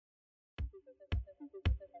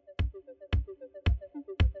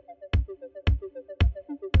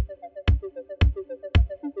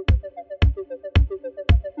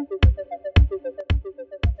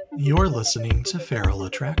You're listening to Feral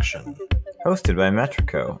Attraction, hosted by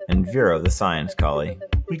Metrico and Vero the Science Collie.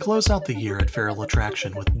 We close out the year at Feral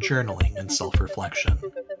Attraction with journaling and self-reflection.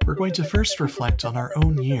 We're going to first reflect on our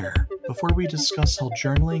own year before we discuss how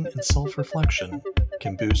journaling and self-reflection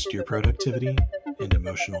can boost your productivity and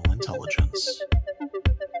emotional intelligence.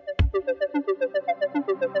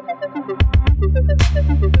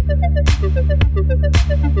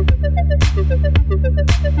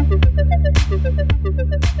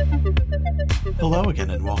 Hello again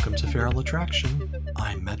and welcome to Feral Attraction.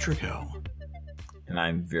 I'm Metrico. And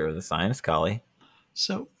I'm Vero the Science Collie.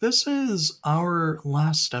 So this is our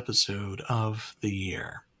last episode of the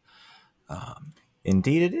year.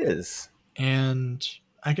 Indeed it is. And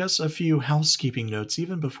I guess a few housekeeping notes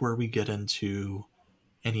even before we get into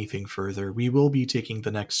anything further. We will be taking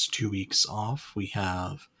the next 2 weeks off. We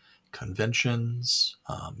have conventions,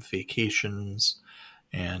 vacations,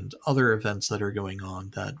 and other events that are going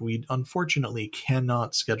on that we unfortunately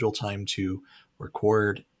cannot schedule time to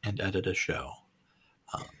record and edit a show.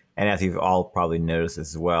 And as you've all probably noticed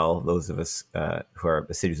as well, those of us who are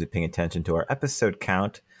assiduously paying attention to our episode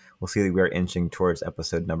count, we'll see that we are inching towards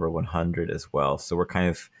episode number 100 as well. So we're kind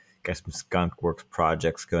of got some Skunk Works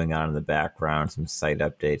projects going on in the background, some site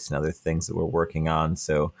updates and other things that we're working on.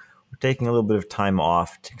 So we're taking a little bit of time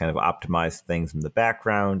off to kind of optimize things in the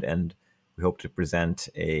background, and we hope to present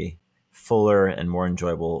a fuller and more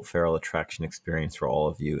enjoyable Feral Attraction experience for all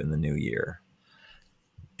of you in the new year.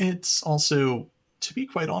 It's also, to be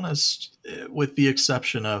quite honest, with the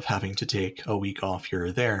exception of having to take a week off here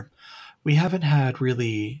or there, we haven't had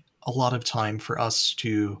really a lot of time for us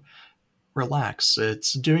to relax.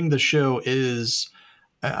 It's doing the show is,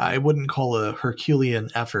 I wouldn't call a Herculean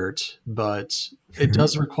effort, but it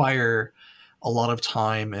does require a lot of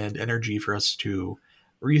time and energy for us to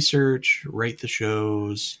research, write the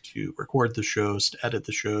shows, to record the shows, to edit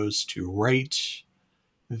the shows, to write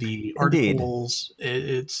the articles.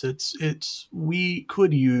 It's we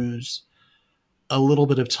could use a little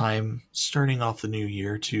bit of time starting off the new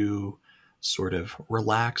year to sort of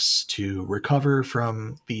relax, to recover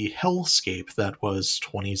from the hellscape that was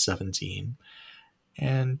 2017,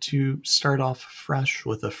 and to start off fresh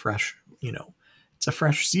with a fresh, it's a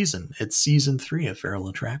fresh season. It's season 3 of Feral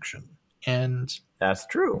Attraction. And that's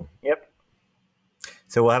true. Yep.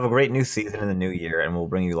 So we'll have a great new season in the new year, and we'll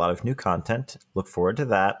bring you a lot of new content. Look forward to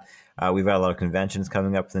that. We've got a lot of conventions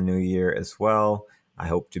coming up in the new year as well. I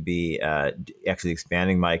hope to be actually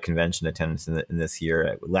expanding my convention attendance in this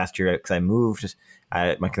year. Last year, because I moved,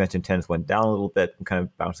 my convention attendance went down a little bit. I'm kind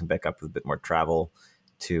of bouncing back up with a bit more travel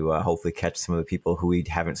to hopefully catch some of the people who we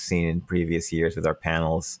haven't seen in previous years with our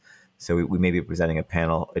panels. So we may be presenting a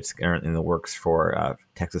panel. It's currently in the works for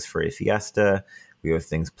Texas Furry Fiesta. We have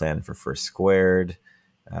things planned for First Squared.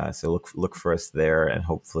 So look for us there, and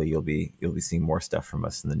hopefully you'll be seeing more stuff from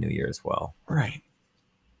us in the new year as well. Right.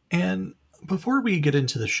 And before we get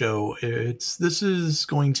into the show, this is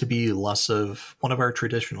going to be less of one of our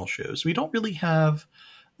traditional shows. We don't really have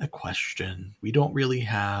a question. We don't really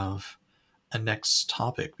have a next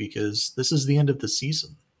topic because this is the end of the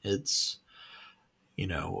season. It's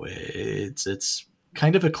it's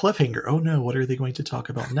kind of a cliffhanger. Oh no, what are they going to talk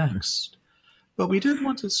about next? But we did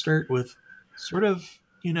want to start with sort of,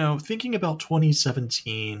 thinking about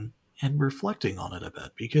 2017 and reflecting on it a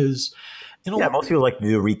bit, because most people like to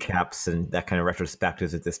do recaps and that kind of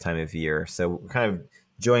retrospectives at this time of year. So we're kind of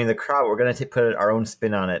joining the crowd. We're going to put our own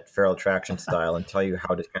spin on it, Feral Attraction style, and tell you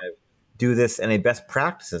how to kind of do this in a best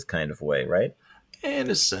practices kind of way, right? In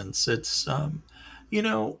a sense, it's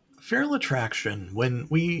Feral Attraction, when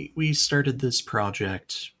we started this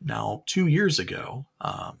project now 2 years ago,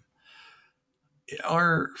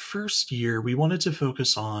 our first year, we wanted to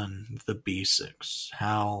focus on the basics,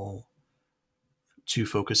 how to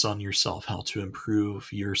focus on yourself, how to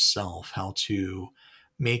improve yourself, how to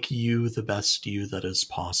make you the best you that is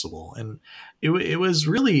possible. And it was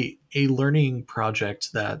really a learning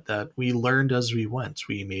project that we learned as we went.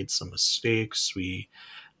 We made some mistakes, we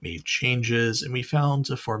made changes, and we found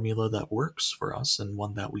a formula that works for us and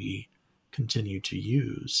one that we continue to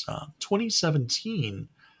use. 2017,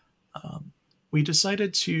 we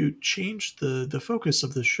decided to change the focus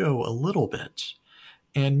of the show a little bit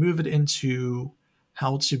and move it into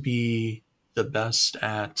how to be the best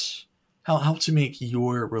at how to make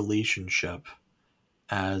your relationship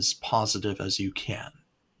as positive as you can.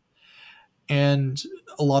 And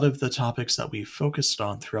a lot of the topics that we've focused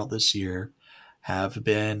on throughout this year have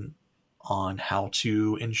been on how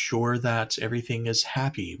to ensure that everything is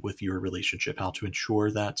happy with your relationship, how to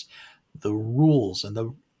ensure that the rules and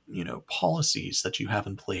the policies that you have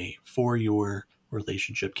in play for your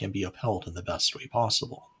relationship can be upheld in the best way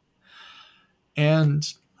possible. And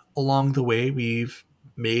along the way, we've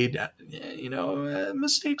made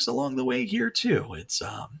mistakes along the way here too. It's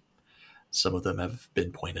some of them have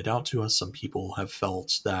been pointed out to us. Some people have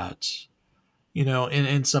felt that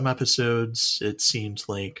in some episodes it seemed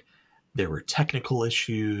like there were technical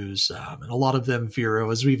issues, and a lot of them,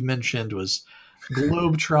 Vero, as we've mentioned, was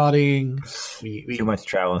globetrotting. Too much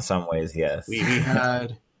travel in some ways, yes. We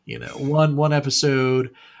had one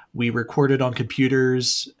episode we recorded on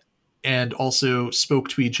computers and also spoke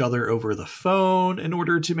to each other over the phone in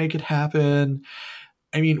order to make it happen.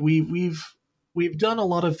 I mean, we've done a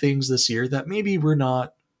lot of things this year that maybe were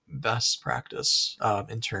not best practice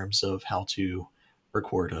in terms of how to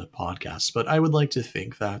record a podcast, but I would like to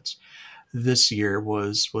think that this year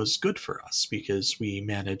was good for us because we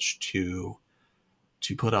managed to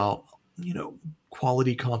put out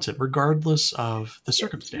quality content regardless of the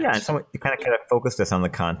circumstance. Yeah, and so you kind of focused us on the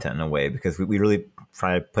content in a way because we really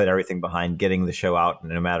try to put everything behind getting the show out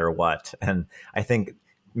no matter what. And I think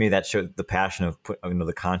maybe that showed the passion of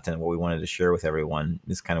the content, what we wanted to share with everyone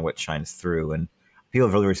is kind of what shines through. And people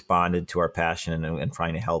have really responded to our passion and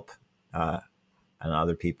trying to help and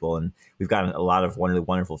other people. And we've gotten a lot of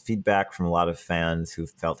wonderful feedback from a lot of fans who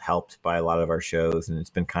felt helped by a lot of our shows. And it's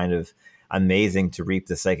been kind of amazing to reap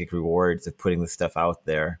the psychic rewards of putting this stuff out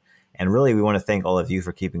there. And really, we want to thank all of you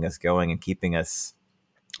for keeping us going and keeping us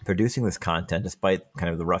producing this content despite kind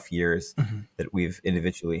of the rough years that we've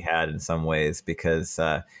individually had in some ways, because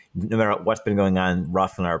no matter what's been going on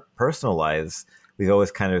rough in our personal lives, we've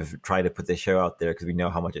always kind of tried to put this show out there because we know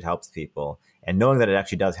how much it helps people. And knowing that it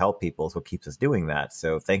actually does help people is what keeps us doing that.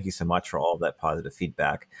 So thank you so much for all of that positive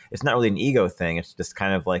feedback. It's not really an ego thing. It's just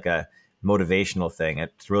kind of like a motivational thing.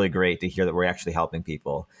 It's really great to hear that we're actually helping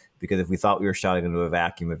people, because if we thought we were shouting into a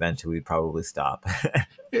vacuum, eventually we'd probably stop.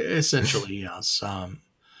 Essentially, yes.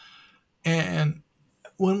 And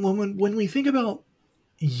when we think about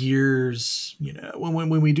years,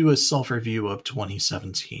 when we do a self-review of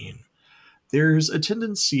 2017, there's a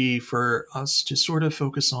tendency for us to sort of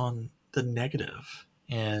focus on the negative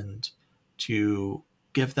and to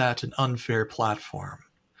give that an unfair platform.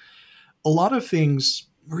 A lot of things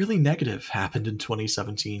really negative happened in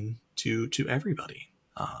 2017 to everybody.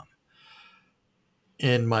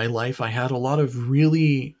 In my life, I had a lot of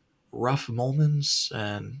really rough moments,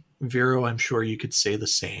 and Vero, I'm sure you could say the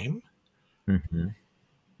same. Mm-hmm.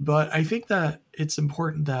 But I think that it's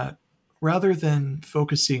important that rather than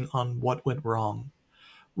focusing on what went wrong,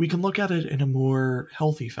 we can look at it in a more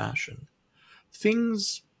healthy fashion.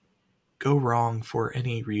 Things go wrong for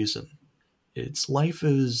any reason. Life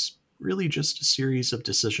is really just a series of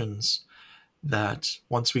decisions that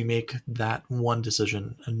once we make that one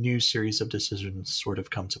decision, a new series of decisions sort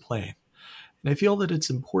of come to play. And I feel that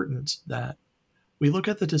it's important that we look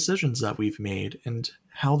at the decisions that we've made and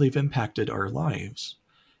how they've impacted our lives,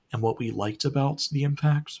 and what we liked about the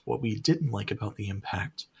impact, what we didn't like about the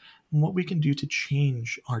impact, and what we can do to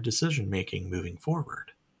change our decision making moving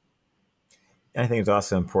forward. I think it's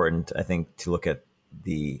also important, to look at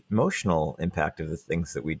the emotional impact of the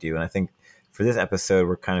things that we do. And I think for this episode,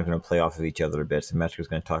 we're kind of going to play off of each other a bit. So Metric is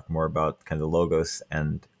going to talk more about kind of the logos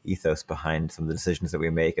and ethos behind some of the decisions that we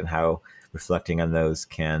make and how reflecting on those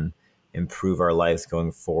can improve our lives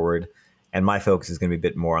going forward. And my focus is going to be a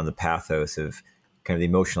bit more on the pathos of kind of the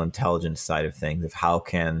emotional intelligence side of things, of how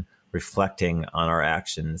can reflecting on our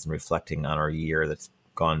actions and reflecting on our year that's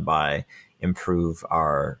gone by improve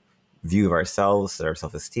our view of ourselves, our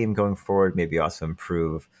self-esteem going forward, maybe also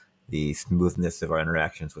improve the smoothness of our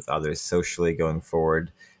interactions with others socially going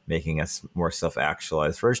forward, making us more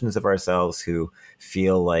self-actualized versions of ourselves who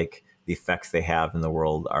feel like the effects they have in the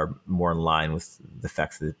world are more in line with the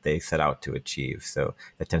effects that they set out to achieve. So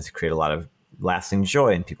that tends to create a lot of lasting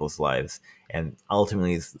joy in people's lives, and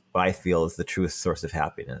ultimately is what I feel is the truest source of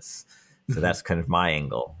happiness. So that's kind of my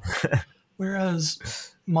angle.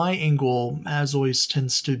 Whereas my angle, as always,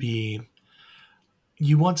 tends to be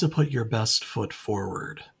you want to put your best foot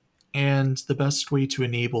forward. And the best way to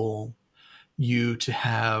enable you to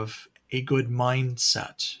have a good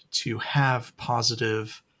mindset, to have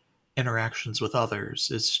positive interactions with others,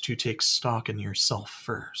 is to take stock in yourself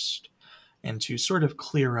first and to sort of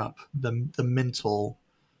clear up the mental,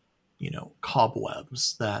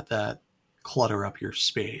 cobwebs that clutter up your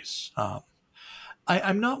space.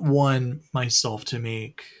 I'm not one myself to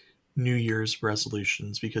make New Year's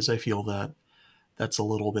resolutions because I feel that that's a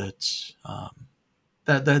little bit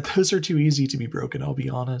that those are too easy to be broken. I'll be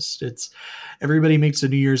honest. It's everybody makes a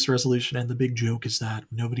New Year's resolution, and the big joke is that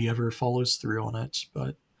nobody ever follows through on it.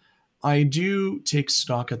 But I do take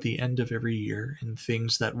stock at the end of every year in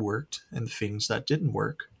things that worked and things that didn't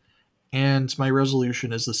work. And my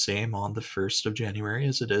resolution is the same on the 1st of January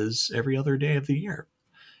as it is every other day of the year.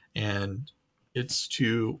 And it's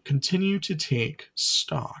to continue to take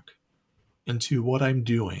stock into what I'm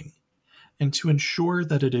doing and to ensure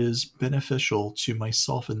that it is beneficial to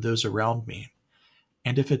myself and those around me.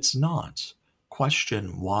 And if it's not,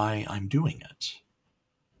 question why I'm doing it.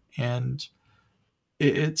 And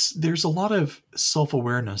it's there's a lot of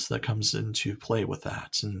self-awareness that comes into play with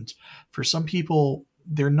that. And for some people,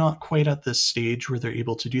 they're not quite at this stage where they're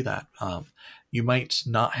able to do that. You might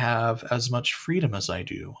not have as much freedom as I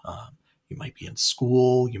do. You might be in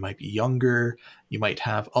school, you might be younger, you might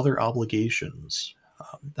have other obligations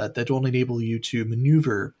that don't enable you to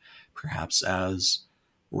maneuver perhaps as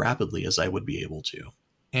rapidly as I would be able to.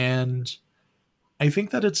 And I think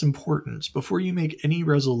that it's important before you make any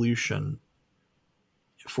resolution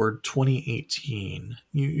for 2018,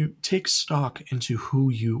 you take stock into who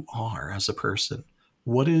you are as a person.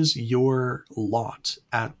 What is your lot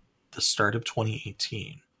at the start of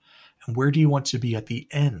 2018? And where do you want to be at the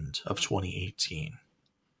end of 2018?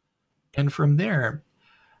 And from there,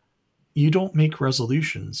 you don't make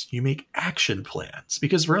resolutions, you make action plans,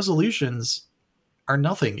 because resolutions are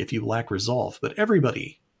nothing if you lack resolve, but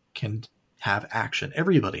everybody can have action,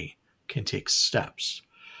 everybody can take steps.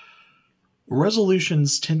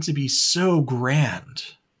 Resolutions tend to be so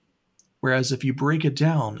grand, whereas if you break it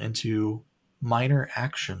down into minor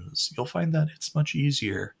actions, you'll find that it's much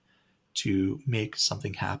easier to make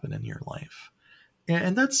something happen in your life.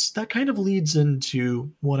 And that kind of leads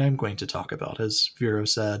into what I'm going to talk about. As Vero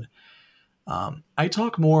said, I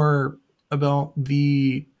talk more about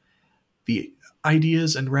the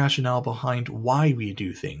ideas and rationale behind why we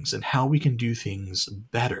do things and how we can do things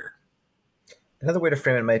better. Another way to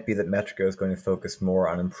frame it might be that Metrico is going to focus more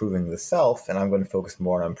on improving the self, and I'm going to focus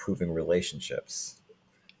more on improving relationships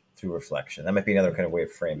through reflection. That might be another kind of way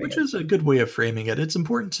of framing Which it. is a good way of framing it. It's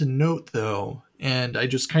important to note, though, and I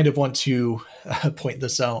just kind of want to point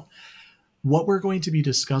this out. What we're going to be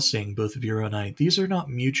discussing, both Vero and I, these are not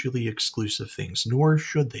mutually exclusive things, nor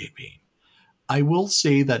should they be. I will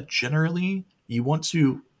say that generally, you want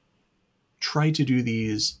to try to do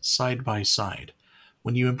these side by side.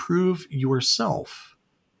 When you improve yourself,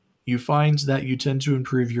 you find that you tend to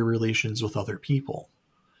improve your relations with other people.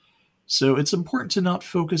 So it's important to not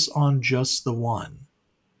focus on just the one.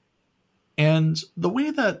 And the way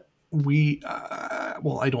that I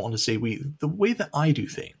don't want to say the way that I do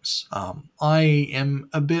things, I am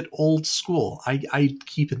a bit old school. I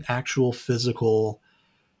keep an actual physical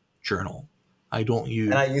journal. I don't use.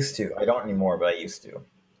 And I used to. I don't anymore, but I used to.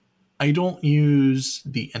 I don't use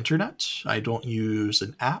the internet. I don't use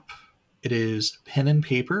an app. It is pen and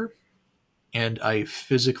paper, and I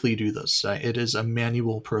physically do this. It is a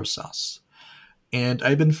manual process. And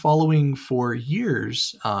I've been following for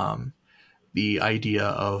years the idea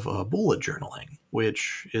of bullet journaling,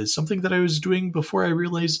 which is something that I was doing before I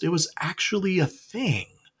realized it was actually a thing,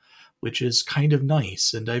 which is kind of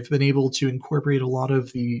nice. And I've been able to incorporate a lot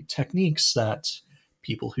of the techniques that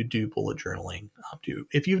people who do bullet journaling do.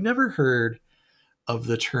 If you've never heard of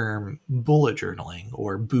the term bullet journaling,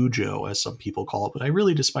 or bujo as some people call it, but I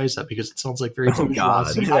really despise that because it sounds like very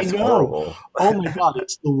bourgeoisie. I know. Horrible. Oh my god,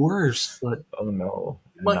 it's the worst. But oh no,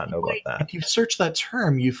 I did not know about that. If you search that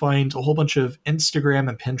term, you find a whole bunch of Instagram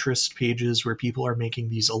and Pinterest pages where people are making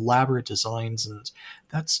these elaborate designs, and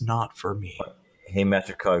that's not for me. Hey,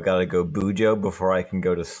 Metrico, I've got to go bujo before I can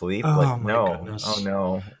go to sleep. Oh, no. Goodness. Oh,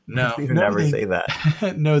 no. No. Please never say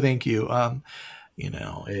that. No, thank you.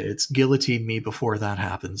 It's guillotine me before that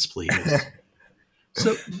happens, please.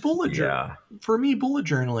 So bullet journaling, for me, bullet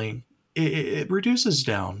journaling, it reduces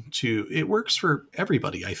down to, it works for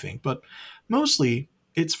everybody, I think, but mostly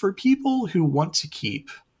it's for people who want to keep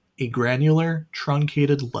a granular,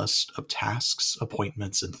 truncated list of tasks,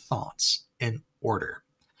 appointments, and thoughts in order.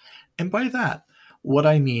 And by that, what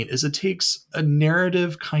I mean is it takes a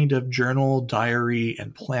narrative kind of journal, diary,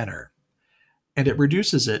 and planner, and it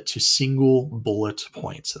reduces it to single bullet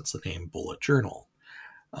points. That's the name, bullet journal.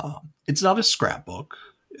 It's not a scrapbook.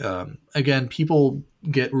 Again, people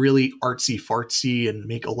get really artsy-fartsy and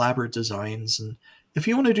make elaborate designs, and if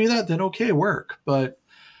you want to do that, then okay, work. But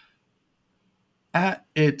at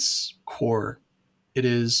its core, it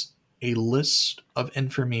is a list of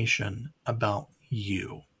information about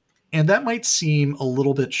you. And that might seem a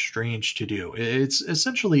little bit strange to do. It's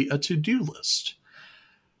essentially a to-do list.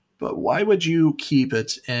 But why would you keep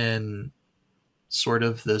it in sort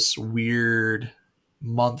of this weird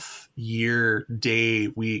month, year, day,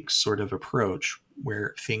 week sort of approach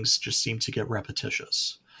where things just seem to get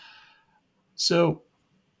repetitious. So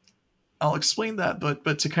I'll explain that,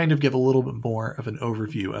 but to kind of give a little bit more of an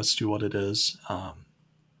overview as to what it is.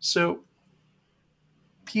 So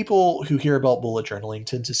people who hear about bullet journaling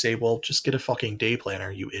tend to say, well, just get a fucking day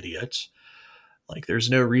planner, you idiot. Like, there's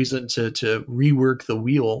no reason to rework the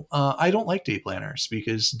wheel. I don't like day planners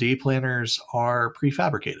because day planners are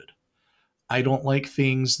prefabricated. I don't like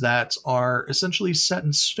things that are essentially set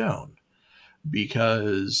in stone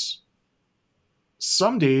because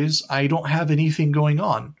some days I don't have anything going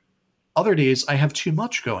on. Other days I have too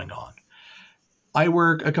much going on. I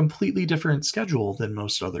work a completely different schedule than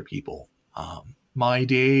most other people. My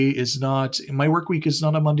work week is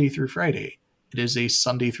not a Monday through Friday. It is a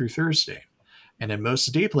Sunday through Thursday. And in most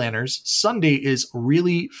day planners, Sunday is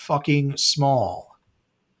really fucking small.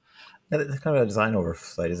 That's kind of a design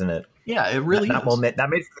oversight, isn't it? Yeah, it really is. Well, that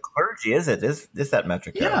made for the clergy, is it? Is that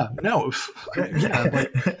metric? Yeah, no. Yeah,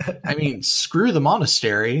 like, I mean, screw the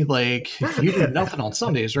monastery. Like, you do nothing on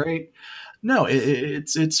Sundays, right? No,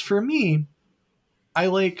 it's for me. I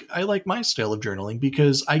like my style of journaling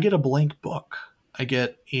because I get a blank book. I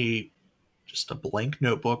get just a blank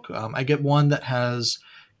notebook. I get one that has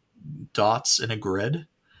dots in a grid,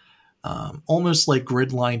 almost like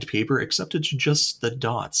grid lined paper, except it's just the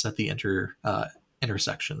dots at the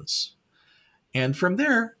intersections. And from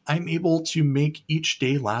there, I'm able to make each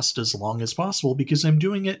day last as long as possible because I'm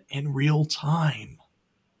doing it in real time.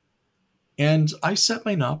 And I set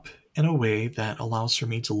mine up in a way that allows for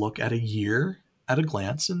me to look at a year at a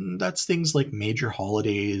glance, and that's things like major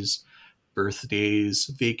holidays, birthdays,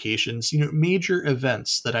 vacations, major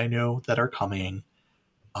events that I know that are coming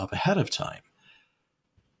up ahead of time.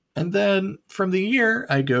 And then from the year,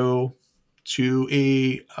 I go to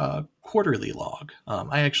a quarterly log.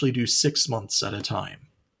 I actually do 6 months at a time.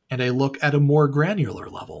 And I look at a more granular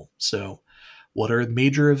level. So, what are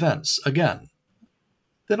major events? Again,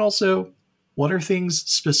 then also, what are things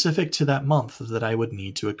specific to that month that I would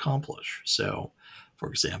need to accomplish? So, for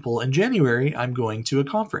example, in January, I'm going to a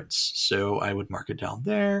conference. So, I would mark it down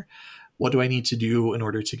there. What do I need to do in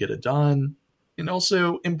order to get it done? And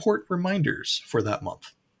also, important reminders for that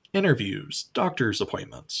month: interviews, doctor's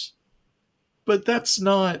appointments. But that's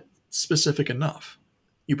not specific enough.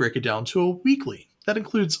 You break it down to a weekly. That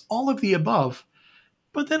includes all of the above,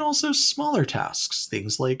 but then also smaller tasks,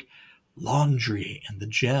 things like laundry and the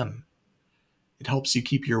gym. It helps you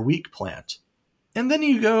keep your week planned. And then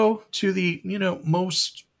you go to the,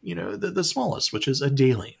 most, the smallest, which is a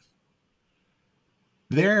daily.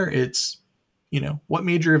 There it's, what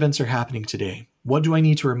major events are happening today? What do I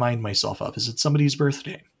need to remind myself of? Is it somebody's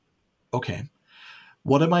birthday? Okay.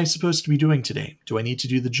 What am I supposed to be doing today? Do I need to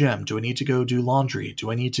do the gym? Do I need to go do laundry? Do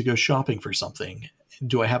I need to go shopping for something?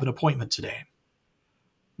 Do I have an appointment today?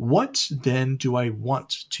 What then do I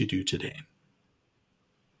want to do today?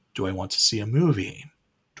 Do I want to see a movie?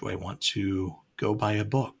 Do I want to go buy a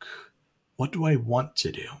book? What do I want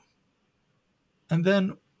to do? And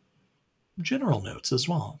then general notes as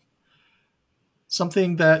well.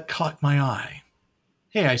 Something that caught my eye.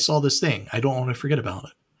 Hey, I saw this thing. I don't want to forget about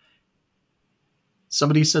it.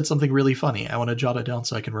 Somebody said something really funny. I want to jot it down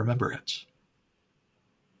so I can remember it.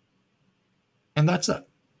 And that's it.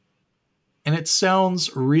 And it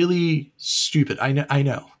sounds really stupid. I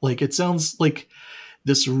know. Like, it sounds like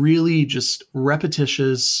this really just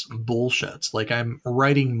repetitious bullshit. Like I'm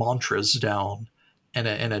writing mantras down in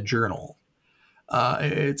a journal.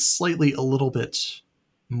 It's slightly a little bit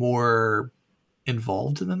more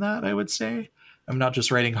involved than that, I would say. I'm not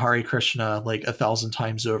just writing Hare Krishna like 1,000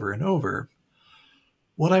 times over and over.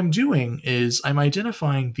 What I'm doing is I'm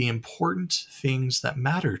identifying the important things that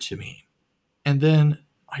matter to me, and then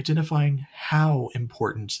identifying how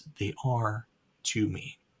important they are to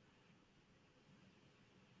me.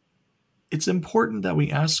 It's important that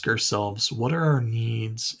we ask ourselves, what are our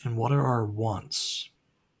needs and what are our wants?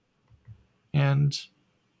 And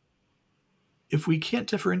if we can't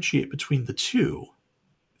differentiate between the two,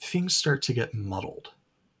 things start to get muddled.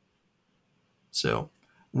 So,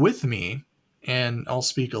 with me, and I'll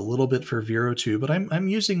speak a little bit for Vero too, but I'm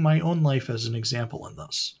using my own life as an example in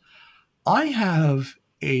this. I have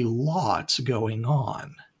a lot going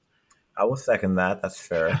on. I will second that. That's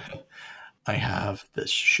fair. I have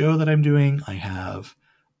this show that I'm doing. I have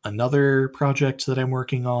another project that I'm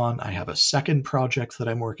working on. I have a second project that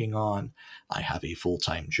I'm working on. I have a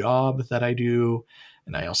full-time job that I do.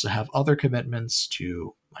 And I also have other commitments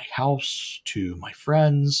to my house, to my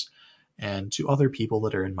friends, and to other people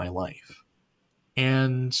that are in my life.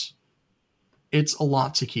 And It's a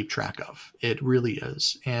lot to keep track of. It really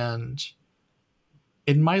is. And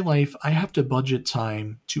in my life, I have to budget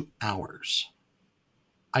time to hours.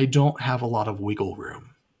 I don't have a lot of wiggle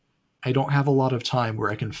room. I don't have a lot of time where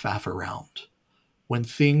I can faff around. When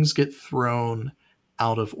things get thrown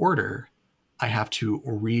out of order, I have to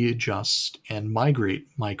readjust and migrate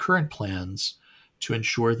my current plans to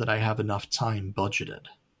ensure that I have enough time budgeted.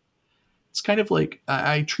 It's kind of like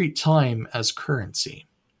I treat time as currency,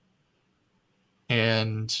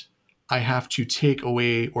 and I have to take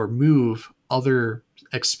away or move other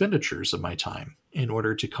expenditures of my time in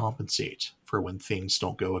order to compensate for when things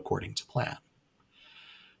don't go according to plan.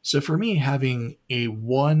 So for me, having a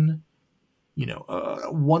one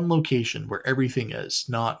location where everything is,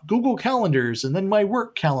 not Google calendars and then my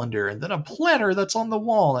work calendar and then a planner that's on the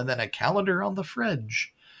wall and then a calendar on the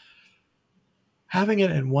fridge, having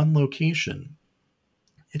it in one location,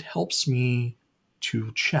 it helps me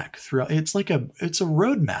to check throughout. It's a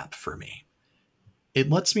roadmap for me. It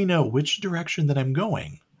lets me know which direction that I'm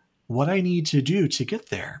going, what I need to do to get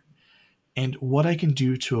there, and what I can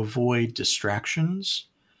do to avoid distractions,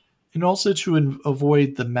 and also to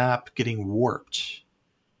avoid the map getting warped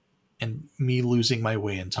and me losing my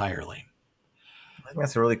way entirely. I think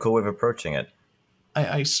that's a really cool way of approaching it.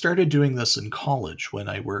 I started doing this in college when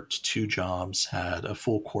I worked 2 jobs, had a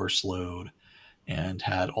full course load, and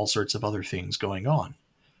had all sorts of other things going on.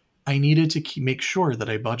 I needed to make sure that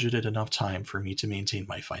I budgeted enough time for me to maintain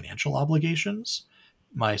my financial obligations,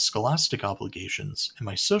 my scholastic obligations, and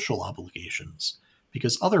my social obligations,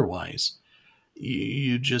 because otherwise,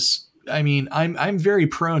 you just, I mean, I'm very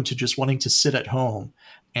prone to just wanting to sit at home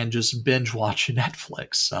and just binge watch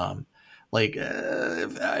Netflix.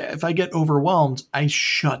 If I get overwhelmed, I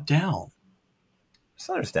shut down. It's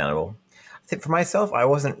understandable. I think for myself, I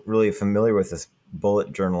wasn't really familiar with this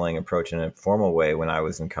bullet journaling approach in a formal way when I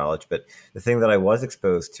was in college. But the thing that I was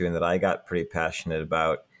exposed to and that I got pretty passionate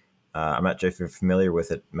about, I'm not sure if you're familiar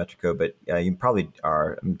with it, Metrico, but you probably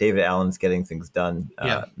are. David Allen's Getting Things Done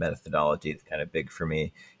Yeah. methodology is kind of big for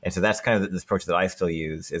me. And so that's kind of this approach that I still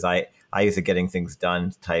use is I use a Getting Things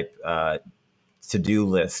Done type to-do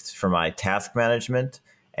list for my task management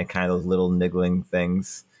and kind of those little niggling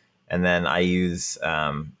things. And then I use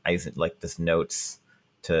it like this notes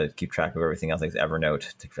to keep track of everything else, like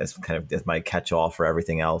Evernote, as kind of as my catch-all for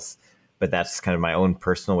everything else. But that's kind of my own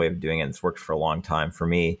personal way of doing it. It's worked for a long time for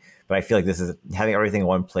me. But I feel like this is having everything in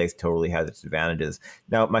one place totally has its advantages.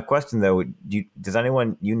 Now, my question though, does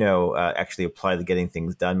anyone actually apply the Getting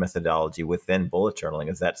Things Done methodology within bullet journaling?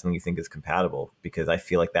 Is that something you think is compatible? Because I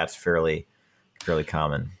feel like that's fairly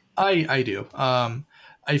common. I do.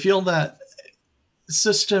 I feel that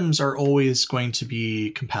systems are always going to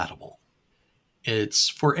be compatible. It's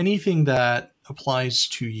for anything that applies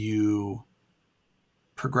to you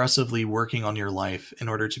progressively working on your life in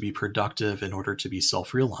order to be productive, in order to be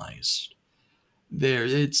self-realized.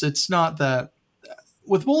 It's not that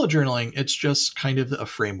with bullet journaling, it's just kind of a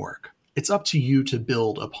framework. It's up to you to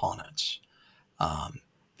build upon it.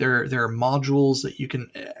 There are modules that you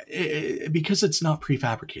can, because it's not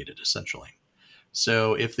prefabricated essentially.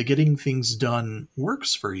 So if the Getting Things Done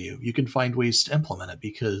works for you, you can find ways to implement it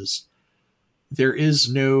because there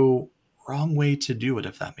is no wrong way to do it,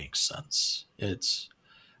 if that makes sense. It's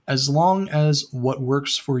as long as what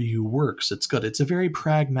works for you works, it's good. It's a very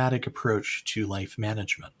pragmatic approach to life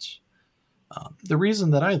management. The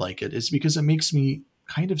reason that I like it is because it makes me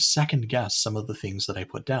kind of second guess some of the things that I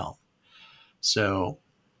put down. So,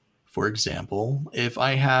 for example, if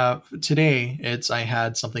I have today, I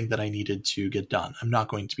had something that I needed to get done. I'm not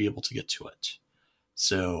going to be able to get to it.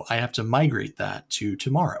 So I have to migrate that to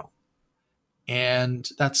tomorrow. And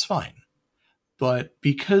that's fine. But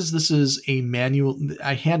because this is a manual,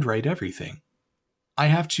 I handwrite everything. I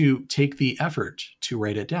have to take the effort to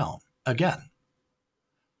write it down again.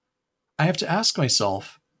 I have to ask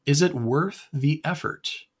myself, is it worth the effort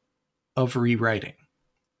of rewriting?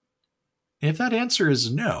 And if that answer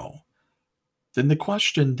is no, then the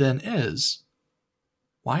question then is,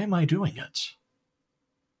 why am I doing it?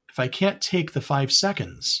 If I can't take the 5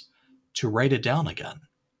 seconds to write it down again,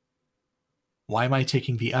 why am I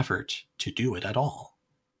taking the effort to do it at all?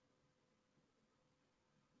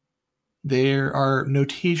 There are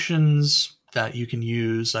notations that you can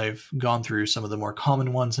use. I've gone through some of the more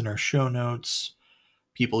common ones in our show notes.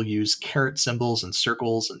 People use caret symbols and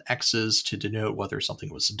circles and X's to denote whether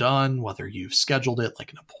something was done, whether you've scheduled it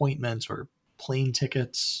like an appointment or plane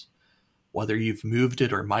tickets, whether you've moved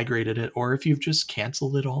it or migrated it, or if you've just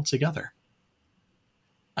canceled it altogether.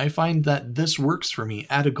 I find that this works for me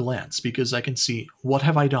at a glance because I can see, what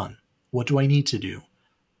have I done? What do I need to do?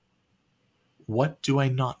 What do I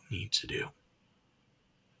not need to do?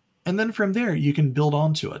 And then from there, you can build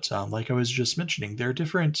onto it. Like I was just mentioning, there are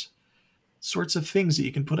different sorts of things that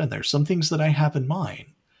you can put in there. Some things that I have in mind.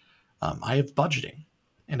 I have budgeting,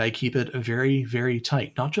 and I keep it very, very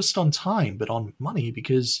tight, not just on time, but on money,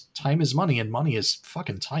 because time is money and money is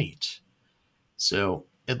fucking tight. So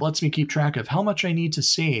it lets me keep track of how much I need to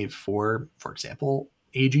save for example,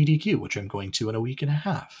 AGDQ, which I'm going to in a week and a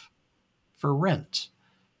half, for rent,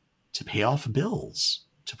 to pay off bills,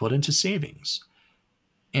 to put into savings.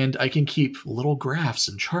 And I can keep little graphs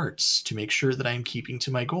and charts to make sure that I'm keeping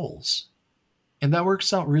to my goals. And that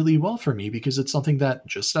works out really well for me because it's something that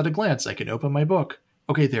just at a glance I can open my book.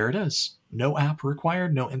 Okay, there it is. No app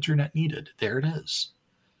required, no internet needed. There it is.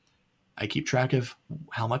 I keep track of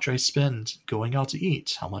how much I spend going out to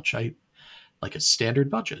eat, how much I like a standard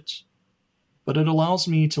budget. But it allows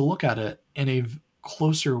me to look at it in a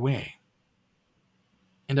closer way.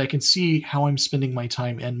 And I can see how I'm spending my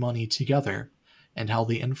time and money together and how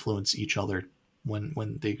they influence each other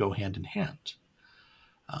when they go hand in hand.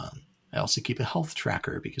 I also keep a health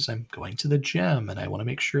tracker because I'm going to the gym and I want to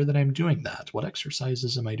make sure that I'm doing that. What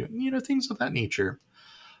exercises am I doing? Things of that nature.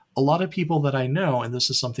 A lot of people that I know, and this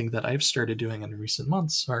is something that I've started doing in recent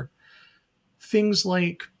months, are things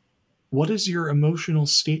like, what is your emotional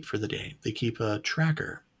state for the day? They keep a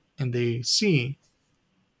tracker and they see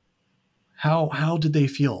how did they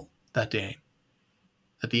feel that day.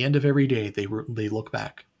 At the end of every day, they look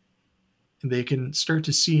back and they can start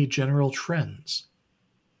to see general trends,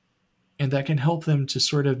 and that can help them to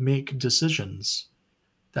sort of make decisions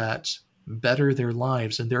that better their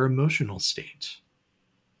lives and their emotional state.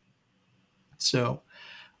 So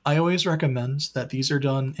I always recommend that these are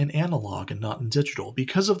done in analog and not in digital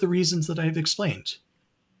because of the reasons that I've explained.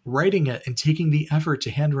 Writing it and taking the effort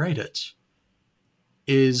to handwrite it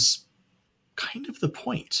is kind of the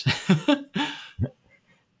point.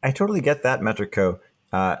 I totally get that, Metrico.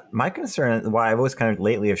 My concern, why I've always kind of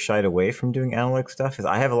lately have shied away from doing analog stuff, is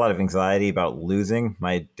I have a lot of anxiety about losing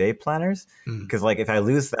my day planners. Because, like, if I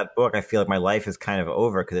lose that book, I feel like my life is kind of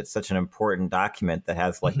over because it's such an important document that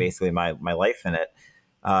has, like, basically my life in it.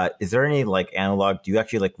 Is there any, like, analog? Do you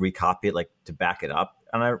actually, like, recopy it, like, to back it up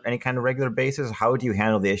on any kind of regular basis? How do you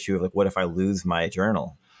handle the issue of, like, what if I lose my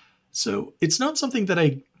journal? So it's not something that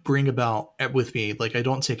I bring about with me. Like, I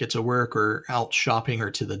don't take it to work or out shopping or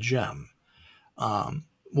to the gym.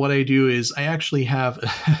 What I do is I actually have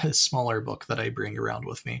a smaller book that I bring around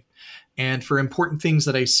with me. And for important things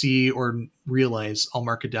that I see or realize, I'll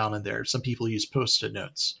mark it down in there. Some people use post-it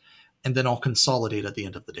notes, and then I'll consolidate at the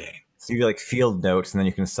end of the day. So you do like field notes, and then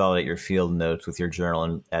you consolidate your field notes with your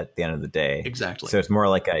journal at the end of the day. Exactly. So it's more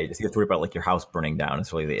like you have to worry about like your house burning down.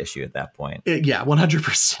 It's really the issue at that point. Yeah,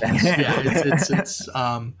 100%. Yeah, it's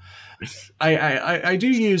I do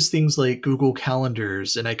use things like Google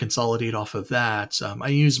Calendars, and I consolidate off of that. I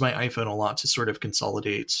use my iPhone a lot to sort of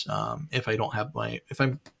consolidate. If I don't have if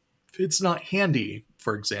it's not handy,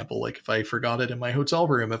 for example, like if I forgot it in my hotel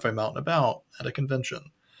room, if I'm out and about at a convention.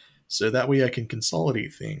 So that way I can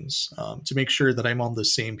consolidate things to make sure that I'm on the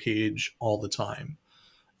same page all the time.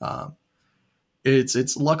 Um,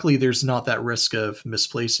 it's luckily there's not that risk of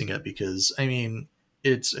misplacing it because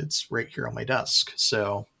it's right here on my desk,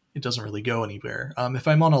 so it doesn't really go anywhere. If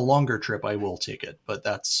I'm on a longer trip, I will take it, but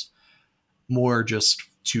that's more just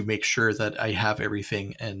to make sure that I have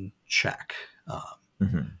everything in check.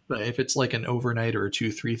 But if it's like an overnight or a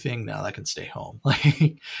 2-3 thing, now that can stay home.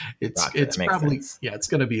 Like it's probably sense. Yeah, it's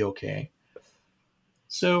going to be okay.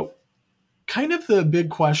 So kind of the big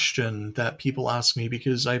question that people ask me,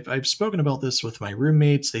 because I've spoken about this with my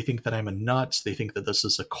roommates. They think that I'm a nut. They think that this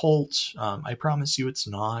is a cult. I promise you it's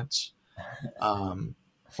not.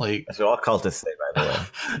 Like that's what all cultists say, by the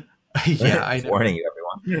way. Yeah, I know. Warning you,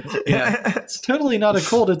 everyone. Yeah, it's totally not a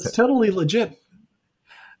cult. It's totally legit.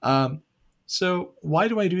 So why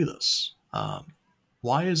do I do this?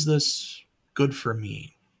 Why is this good for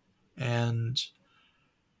me? And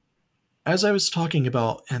as I was talking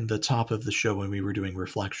about in the top of the show when we were doing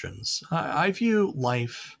reflections, I view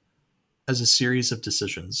life as a series of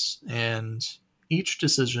decisions, and each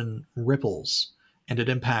decision ripples and it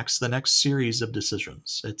impacts the next series of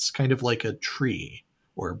decisions. It's kind of like a tree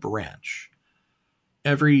or a branch.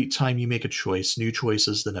 Every time you make a choice, new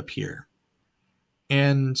choices then appear.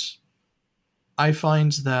 And I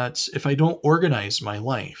find that if I don't organize my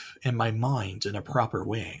life and my mind in a proper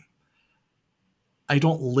way, I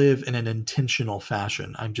don't live in an intentional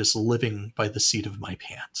fashion. I'm just living by the seat of my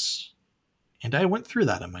pants. And I went through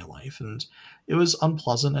that in my life, and it was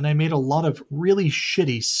unpleasant, and I made a lot of really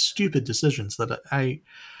shitty, stupid decisions that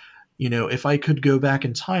if I could go back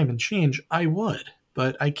in time and change, I would,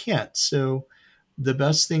 but I can't. So the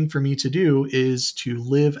best thing for me to do is to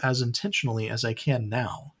live as intentionally as I can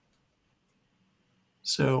now.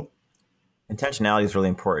 So Intentionality is really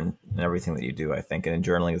important in everything that you do, I think, and in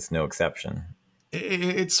journaling, it's no exception.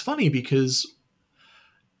 it's funny because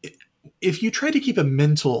if you try to keep a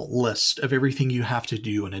mental list of everything you have to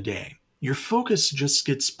do in a day, your focus just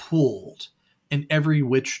gets pulled in every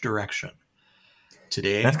which direction.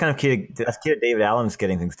 That's Today, kind of that's key to David Allen's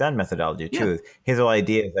getting things done methodology yeah, too. His whole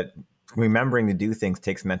idea is that remembering to do things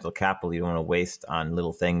takes mental capital. You don't want to waste on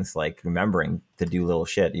little things like remembering to do little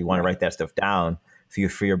shit. You want to right, write that stuff down so you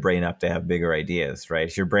free your brain up to have bigger ideas, right?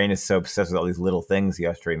 If your brain is so obsessed with all these little things you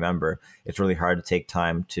have to remember, it's really hard to take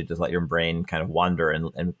time to just let your brain kind of wander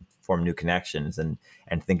and form new connections and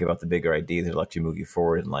think about the bigger ideas that let you move you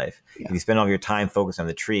forward in life. If yeah, you spend all of your time focused on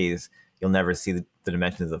the trees, you'll never see the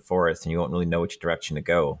dimensions of the forest and you won't really know which direction to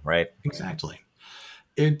go, right? exactly.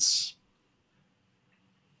 It's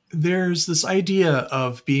There's this idea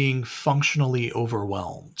of being functionally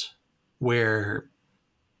overwhelmed where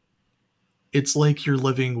it's like you're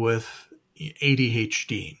living with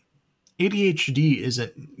ADHD. ADHD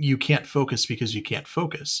isn't you can't focus because you can't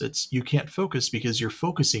focus. It's you can't focus because you're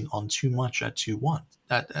focusing on too much at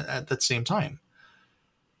that same time.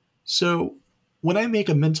 So when I make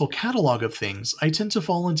a mental catalog of things, I tend to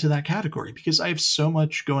fall into that category because I have so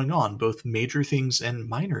much going on, both major things and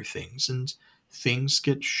minor things, and things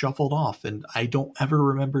get shuffled off and I don't ever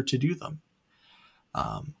remember to do them.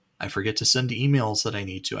 I forget to send emails that I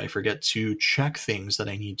need to. I forget to check things that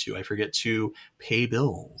I need to. I forget to pay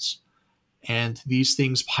bills. And these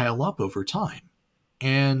things pile up over time.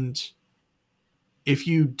 And if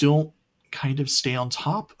you don't kind of stay on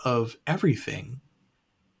top of everything,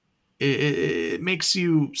 it makes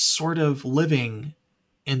you sort of living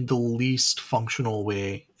in the least functional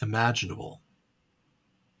way imaginable.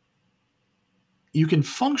 You can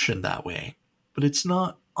function that way, but it's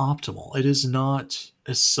not optimal. It is not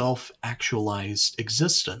a self actualized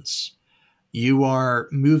existence. You are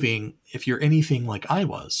moving, if you're anything like I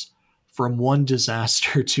was, from one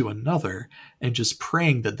disaster to another and just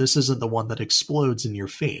praying that this isn't the one that explodes in your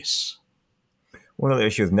face. One of the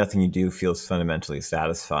issues, nothing you do feels fundamentally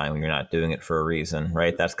satisfying when you're not doing it for a reason,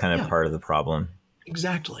 right? That's kind of Yeah, part of the problem.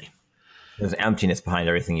 exactly. There's emptiness behind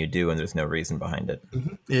everything you do, and there's no reason behind it.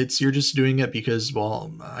 It's you're just doing it because,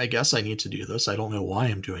 well, I guess I need to do this. I don't know why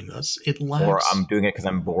I'm doing this. It Or I'm lacks, doing it because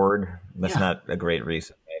I'm bored. That's yeah, not a great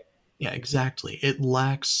reason. yeah, exactly. It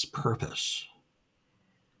lacks purpose.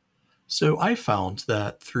 So I found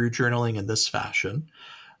that through journaling in this fashion,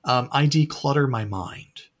 I declutter my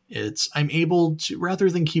mind. I'm able to, rather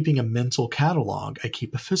than keeping a mental catalog, I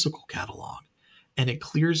keep a physical catalog. And it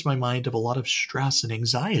clears my mind of a lot of stress and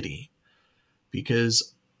anxiety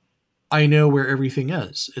because I know where everything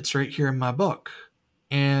is. It's right here in my book.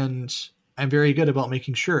 And I'm very good about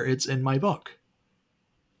making sure it's in my book.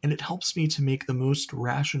 And it helps me to make the most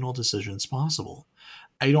rational decisions possible.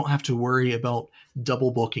 I don't have to worry about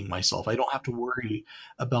double booking myself. I don't have to worry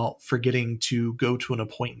about forgetting to go to an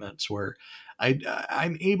appointment where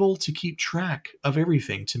I'm able to keep track of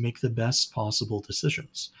everything to make the best possible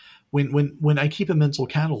decisions. When I keep a mental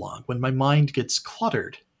catalog, when my mind gets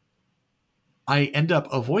cluttered, I end up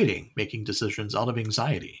avoiding making decisions out of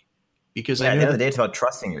anxiety because I Yeah, at the know end of that the day, it's about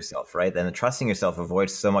trusting yourself, right? And trusting yourself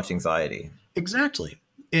avoids so much anxiety. exactly.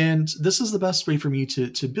 And this is the best way for me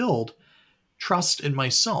to build trust in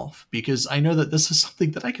myself because I know that this is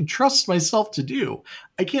something that I can trust myself to do.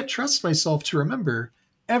 I can't trust myself to remember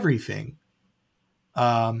everything.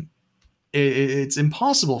 Um, it's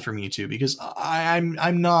impossible for me to because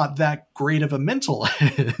I'm not that great of a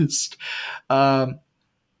mentalist. um,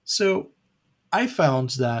 so I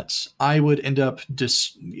found that I would end up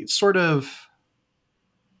just sort of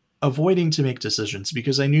avoiding to make decisions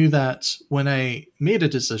because I knew that when I made a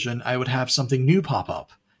decision, I would have something new pop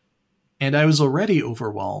up, and I was already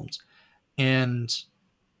overwhelmed. And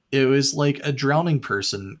it was like a drowning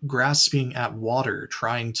person grasping at water,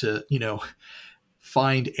 trying to,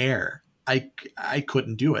 find air. I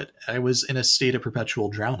couldn't do it. I was in a state of perpetual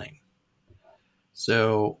drowning.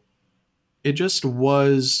 So it just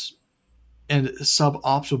was a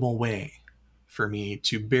suboptimal way for me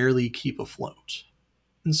to barely keep afloat.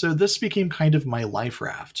 And so this became kind of my life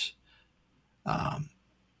raft, um,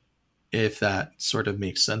 if that sort of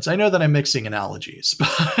makes sense. I know that I'm mixing analogies,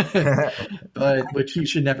 but which you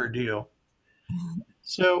should never do.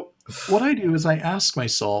 So what I do is I ask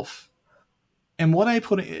myself, and what I'm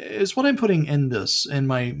putting in this in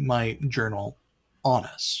my journal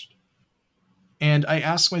honest? And I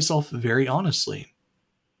ask myself very honestly,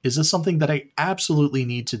 is this something that I absolutely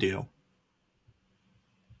need to do?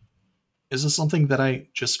 Is this something that I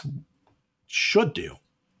just should do?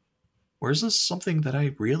 Or is this something that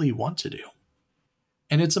I really want to do?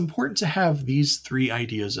 And it's important to have these three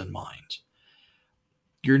ideas in mind.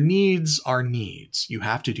 Your needs are needs. You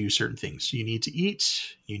have to do certain things. You need to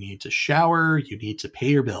eat, you need to shower, you need to pay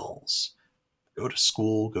your bills, go to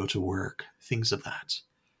school, go to work, things of that.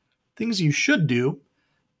 Things you should do,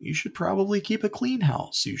 you should probably keep a clean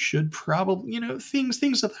house. You should probably,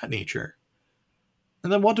 things of that nature.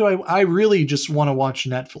 And then what do I really just want to watch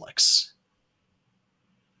Netflix.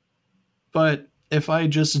 But if I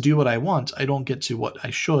just do what I want, I don't get to what I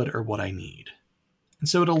should or what I need. And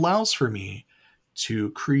so it allows for me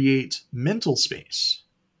to create mental space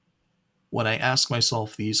when I ask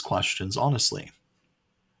myself these questions honestly.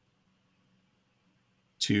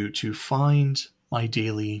 To find my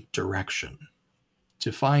daily direction,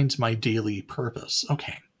 to find my daily purpose.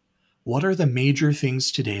 Okay, what are the major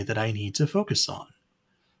things today that I need to focus on?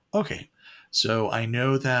 Okay, so I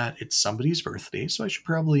know that it's somebody's birthday, so I should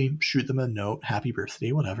probably shoot them a note, happy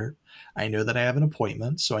birthday, whatever. I know that I have an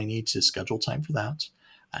appointment, so I need to schedule time for that.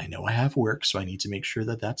 I know I have work, so I need to make sure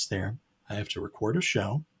that that's there. I have to record a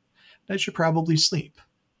show. I should probably sleep.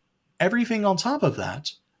 Everything on top of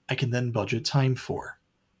that, I can then budget time for.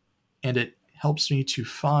 And it helps me to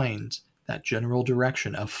find that general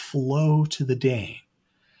direction of flow to the day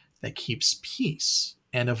that keeps peace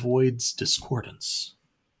and avoids discordance.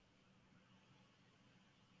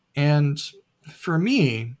 And for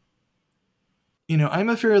me, I'm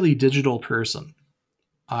a fairly digital person.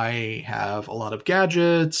 I have a lot of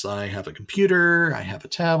gadgets. I have a computer. I have a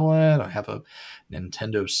tablet. I have a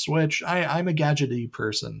Nintendo Switch. I'm a gadgety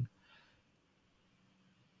person.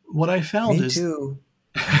 What I found Me is... too.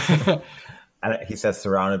 He says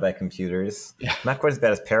surrounded by computers. Yeah. Not quite as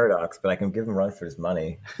bad as Paradox, but I can give him a run for his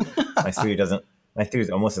money. My studio's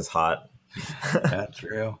almost as hot. That's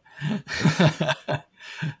true.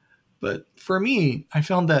 But for me, I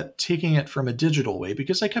found that taking it from a digital way,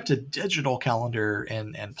 because I kept a digital calendar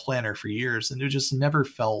and planner for years, and it just never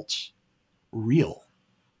felt real.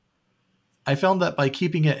 I found that by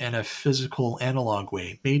keeping it in a physical analog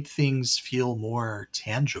way made things feel more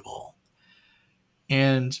tangible.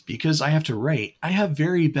 And because I have to write, I have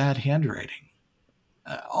very bad handwriting,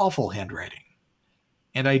 awful handwriting,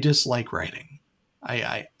 and I dislike writing.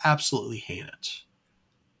 I absolutely hate it.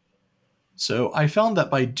 So I found that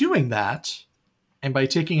by doing that, and by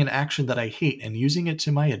taking an action that I hate and using it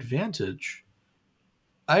to my advantage,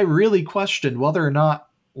 I really questioned whether or not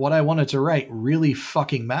what I wanted to write really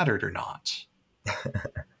fucking mattered or not.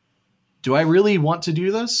 Do I really want to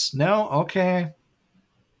do this? No? Okay.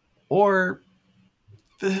 Or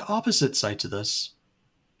the opposite side to this.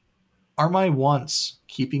 Are my wants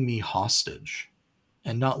keeping me hostage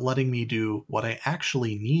and not letting me do what I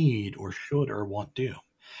actually need or should or want to do?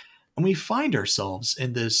 And we find ourselves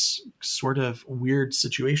in this sort of weird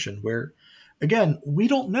situation where, again, we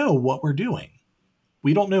don't know what we're doing.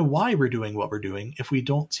 We don't know why we're doing what we're doing if we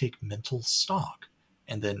don't take mental stock.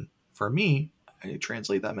 And then for me, I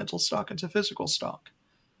translate that mental stock into physical stock.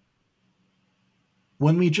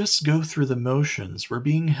 When we just go through the motions, we're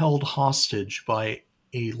being held hostage by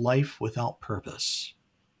a life without purpose.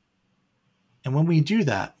 And when we do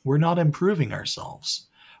that, we're not improving ourselves.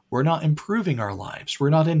 We're not improving our lives. We're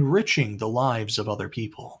not enriching the lives of other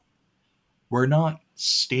people. We're not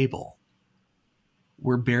stable.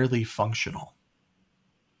 We're barely functional.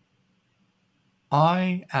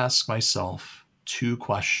 I ask myself two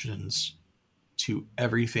questions to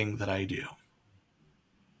everything that I do.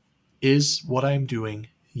 Is what I'm doing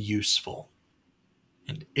useful?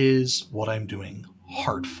 And is what I'm doing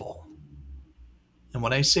heartful? And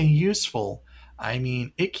when I say useful, I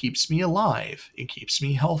mean it keeps me alive. It keeps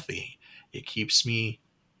me healthy. It keeps me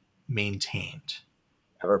maintained.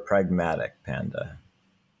 Ever pragmatic, Panda.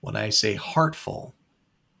 When I say heartful,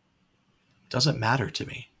 it doesn't matter to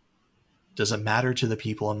me. It doesn't matter to the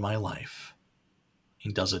people in my life.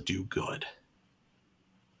 And does it do good?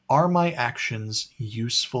 Are my actions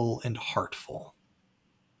useful and heartful?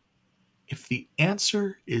 If the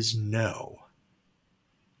answer is no,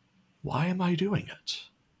 why am I doing it?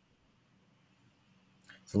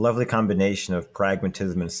 It's a lovely combination of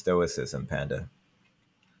pragmatism and stoicism, Panda.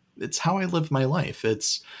 It's how I live my life.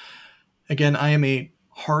 Again, I am a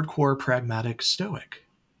hardcore pragmatic stoic.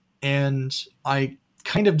 And I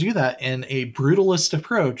kind of do that in a brutalist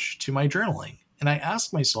approach to my journaling. And I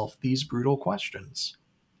ask myself these brutal questions.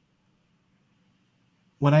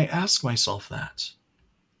 When I ask myself that,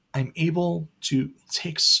 I'm able to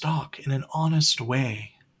take stock in an honest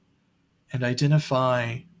way and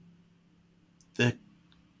identify the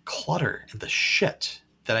clutter and the shit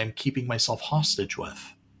that I'm keeping myself hostage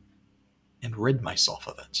with. and rid myself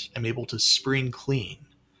of it. I'm able to spring clean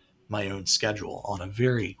my own schedule on a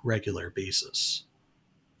very regular basis.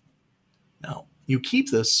 Now, you keep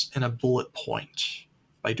this in a bullet point.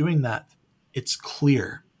 By doing that, it's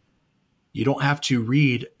clear. You don't have to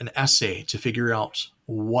read an essay to figure out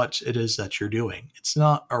what it is that you're doing. It's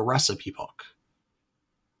not a recipe book.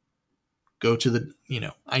 Go to the,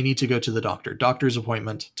 I need to go to the doctor. Doctor's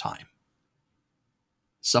appointment, time.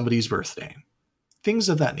 Somebody's birthday. Things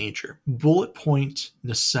of that nature. Bullet point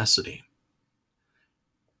necessity.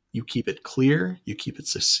 You keep it clear, you keep it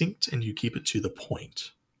succinct, and you keep it to the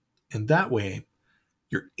point. And that way,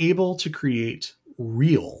 you're able to create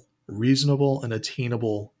real, reasonable, and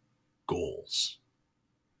attainable goals.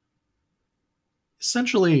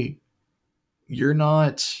 Essentially, you're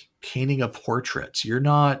not painting a portrait. You're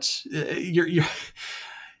like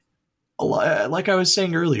I was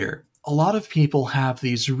saying earlier, a lot of people have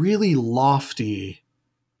these really lofty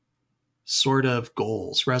sort of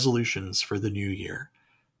goals, resolutions for the new year.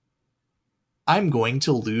 I'm going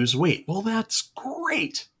to lose weight. Well, that's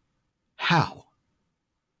great. How?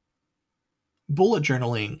 Bullet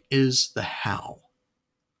journaling is the how.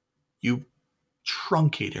 You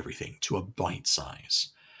truncate everything to a bite size.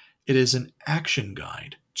 It is an action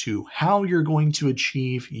guide to how you're going to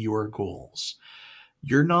achieve your goals.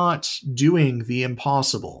 You're not doing the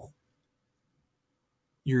impossible.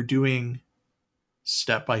 You're doing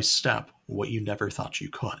step by step what you never thought you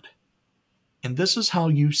could. And this is how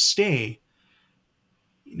you stay,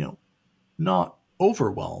 not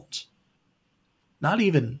overwhelmed, not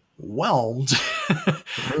even whelmed.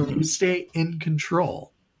 You stay in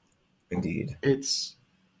control. Indeed.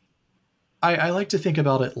 I like to think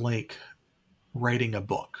about it like writing a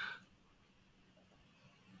book.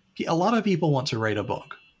 A lot of people want to write a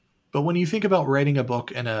book, but when you think about writing a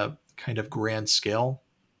book in a kind of grand scale,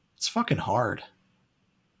 it's fucking hard.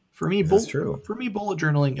 For me, That's true. For me, bullet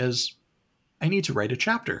journaling is, I need to write a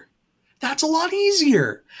chapter. That's a lot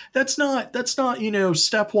easier. That's not,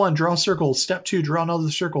 step 1, draw a circle. Step 2, draw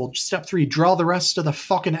another circle. Step 3, draw the rest of the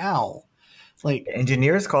fucking owl. Like,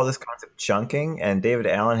 engineers call this concept chunking, and David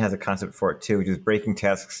Allen has a concept for it too, which is breaking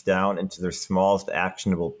tasks down into their smallest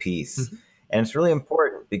actionable piece. Mm-hmm. And it's really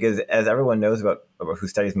important because, as everyone knows about who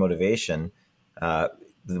studies motivation,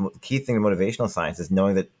 the key thing in motivational science is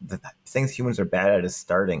knowing that the things humans are bad at is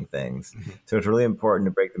starting things. Mm-hmm. So it's really important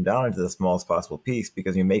to break them down into the smallest possible piece,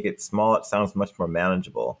 because you make it small, it sounds much more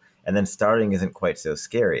manageable. And then starting isn't quite so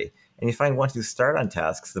scary. And you find once you start on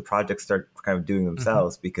tasks, the projects start kind of doing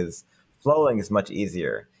themselves, mm-hmm. because flowing is much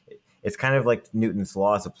easier. It's kind of like Newton's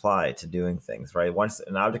laws apply to doing things, right? Once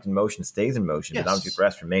an object in motion stays in motion, yes. An object at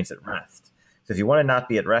rest remains at rest. So if you want to not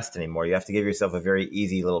be at rest anymore, you have to give yourself a very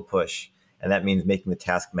easy little push. And that means making the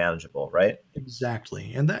task manageable, right?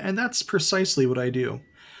 Exactly. And that's precisely what I do.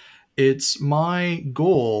 It's my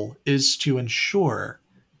goal is to ensure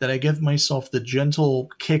that I give myself the gentle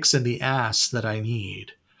kicks in the ass that I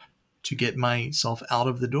need to get myself out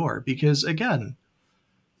of the door. Because again,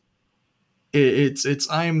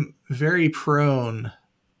 I'm very prone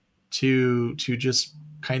to just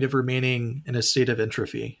kind of remaining in a state of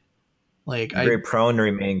entropy. Like very prone to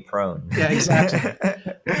remaining prone. Yeah, exactly.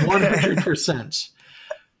 100%.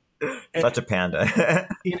 Such a panda.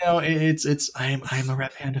 I'm a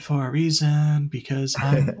red panda for a reason, because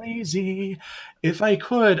I'm lazy. If I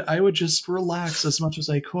could, I would just relax as much as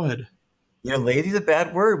I could. Lazy is a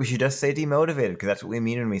bad word. We should just say demotivated, because that's what we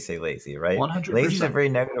mean when we say lazy, right? 100%. Lazy is a very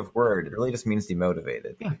negative word. It really just means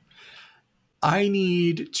demotivated. Yeah. I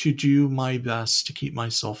need to do my best to keep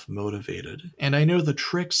myself motivated. And I know the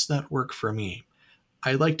tricks that work for me.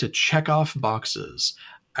 I like to check off boxes.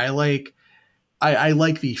 I like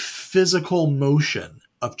the physical motion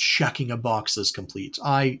of checking a box as complete.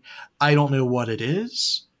 I don't know what it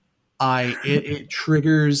is. It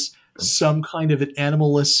triggers some kind of an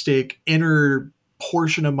animalistic inner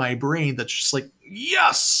portion of my brain that's just like,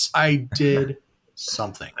 yes, I did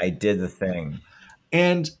something. I did the thing.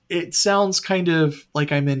 And it sounds kind of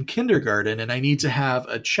like I'm in kindergarten and I need to have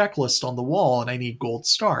a checklist on the wall and I need gold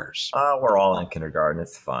stars. We're all in kindergarten.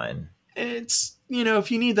 It's fine. It's, if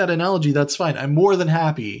you need that analogy, that's fine. I'm more than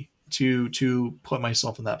happy to put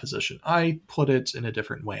myself in that position. I put it in a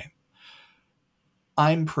different way.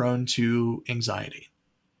 I'm prone to anxiety,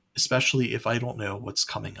 especially if I don't know what's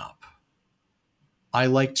coming up. I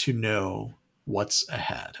like to know what's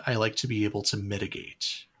ahead. I like to be able to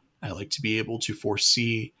mitigate. I like to be able to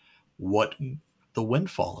foresee what the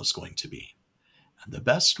windfall is going to be. And the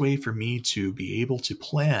best way for me to be able to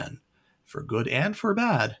plan for good and for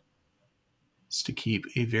bad is to keep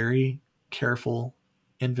a very careful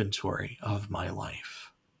inventory of my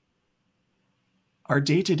life. Our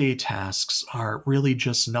day to day tasks are really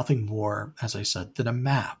just nothing more, as I said, than a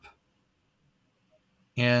map.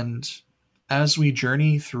 And as we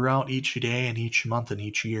journey throughout each day and each month and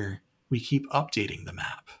each year, we keep updating the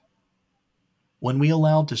map. When we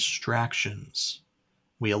allow distractions,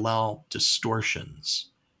 we allow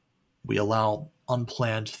distortions, we allow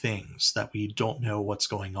unplanned things that we don't know what's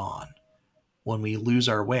going on. When we lose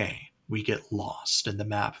our way, we get lost and the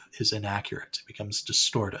map is inaccurate, it becomes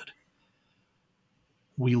distorted.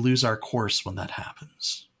 We lose our course when that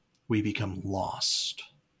happens. We become lost.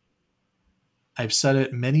 I've said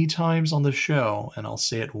it many times on the show, and I'll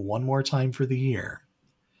say it one more time for the year.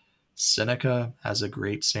 Seneca has a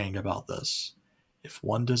great saying about this. If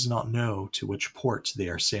one does not know to which port they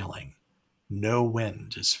are sailing, no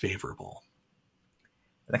wind is favorable.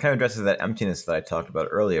 And that kind of addresses that emptiness that I talked about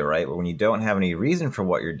earlier, right? Where when you don't have any reason for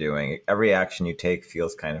what you're doing, every action you take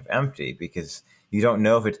feels kind of empty because you don't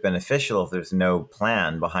know if it's beneficial if there's no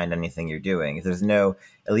plan behind anything you're doing. If there's no,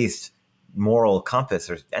 at least, moral compass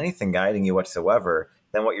or anything guiding you whatsoever,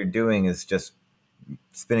 then what you're doing is just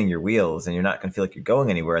spinning your wheels and you're not going to feel like you're going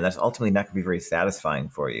anywhere. And that's ultimately not going to be very satisfying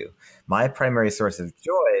for you. My primary source of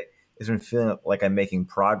joy is when feeling like I'm making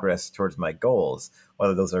progress towards my goals,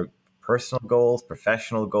 whether those are personal goals,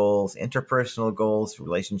 professional goals, interpersonal goals,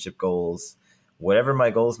 relationship goals, whatever my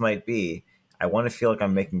goals might be. I want to feel like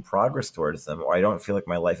I'm making progress towards them, or I don't feel like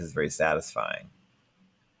my life is very satisfying.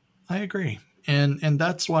 I agree. And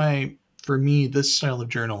that's why, for me, this style of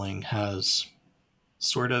journaling has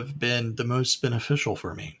sort of been the most beneficial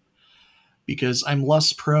for me because I'm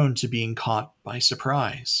less prone to being caught by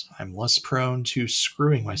surprise. I'm less prone to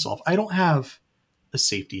screwing myself. I don't have a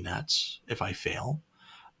safety net if I fail.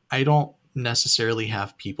 I don't necessarily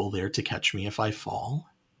have people there to catch me if I fall.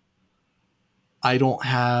 I don't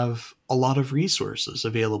have a lot of resources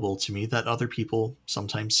available to me that other people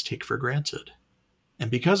sometimes take for granted. And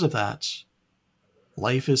because of that,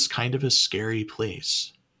 life is kind of a scary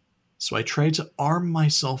place. So I try to arm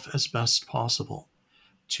myself as best possible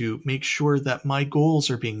to make sure that my goals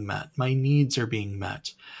are being met, my needs are being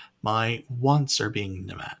met, my wants are being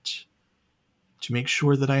met, to make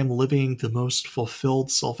sure that I am living the most fulfilled,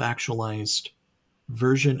 self actualized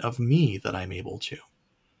version of me that I'm able to.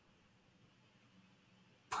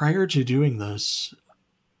 Prior to doing this,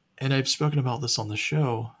 and I've spoken about this on the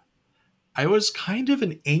show, I was kind of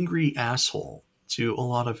an angry asshole to a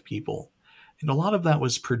lot of people. And a lot of that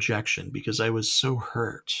was projection because I was so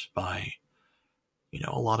hurt by,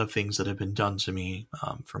 a lot of things that have been done to me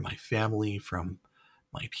from my family, from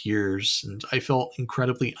my peers, and I felt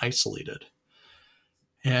incredibly isolated.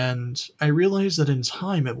 And I realized that in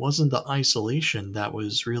time, it wasn't the isolation that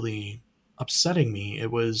was really upsetting me.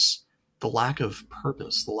 It was the lack of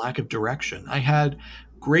purpose, the lack of direction. I had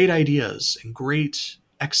great ideas and great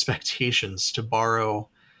expectations, to borrow,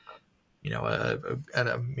 an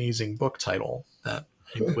amazing book title that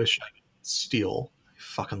I wish I could steal. I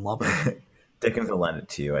fucking love it. Dickens will lend it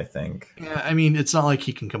to you, I think. Yeah, I mean, it's not like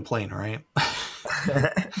he can complain, right?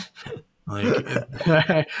 Like,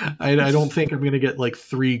 I don't think I'm going to get like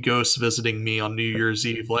 3 ghosts visiting me on New Year's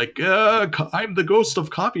Eve. Like, I'm the ghost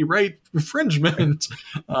of copyright infringement.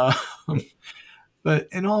 Um, but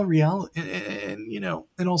in all reality, and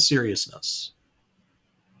in all seriousness,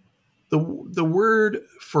 the word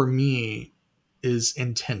for me is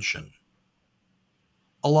intention.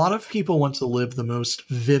 A lot of people want to live the most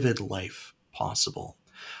vivid life possible.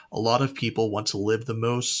 A lot of people want to live the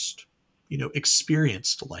most,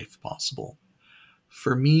 experienced life possible.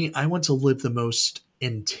 For me, I want to live the most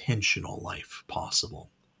intentional life possible.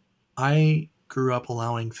 I grew up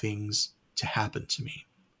allowing things to happen to me.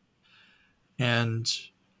 And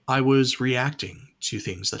I was reacting to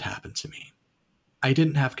things that happened to me. I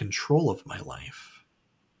didn't have control of my life.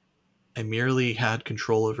 I merely had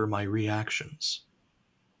control over my reactions.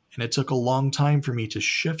 And it took a long time for me to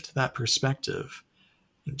shift that perspective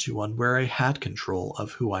into one where I had control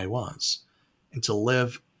of who I was and to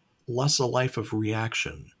live less a life of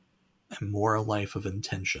reaction and more a life of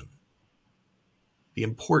intention. The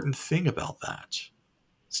important thing about that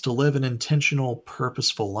is to live an intentional,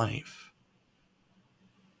 purposeful life.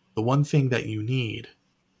 The one thing that you need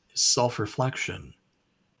is self-reflection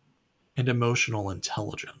and emotional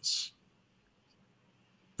intelligence.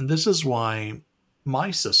 And this is why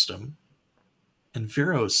my system and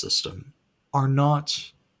Vero's system are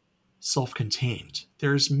not self-contained.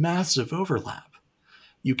 There's massive overlap.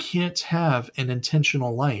 You can't have an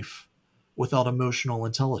intentional life without emotional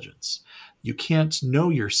intelligence. You can't know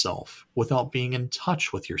yourself without being in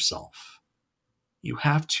touch with yourself. You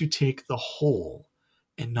have to take the whole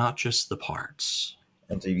and not just the parts.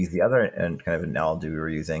 And to use the other and kind of analogy we were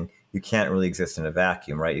using, you can't really exist in a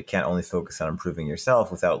vacuum, right? You can't only focus on improving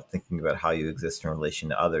yourself without thinking about how you exist in relation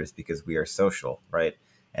to others, because we are social, right?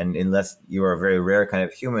 And unless you are a very rare kind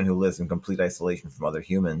of human who lives in complete isolation from other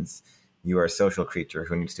humans, you are a social creature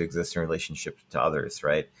who needs to exist in relationship to others,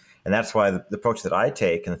 right? And that's why the approach that I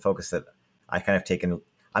take and the focus that I kind of take, and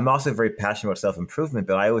I'm also very passionate about self improvement,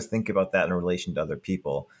 but I always think about that in relation to other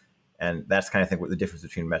people. And that's kind of think what the difference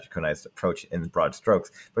between Metrico and I's approach in broad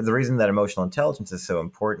strokes. But the reason that emotional intelligence is so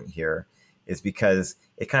important here is because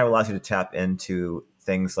it kind of allows you to tap into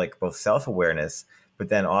things like both self awareness, but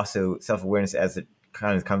then also self awareness as it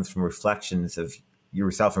kind of comes from reflections of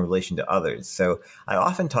yourself in relation to others. So I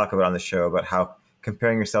often talk about on the show about how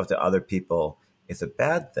comparing yourself to other people is a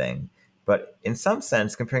bad thing. But in some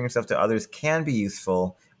sense, comparing yourself to others can be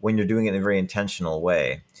useful when you're doing it in a very intentional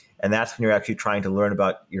way. And that's when you're actually trying to learn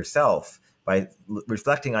about yourself by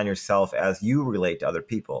reflecting on yourself as you relate to other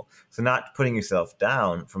people. So not putting yourself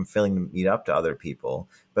down from failing to meet up to other people,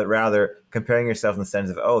 but rather comparing yourself in the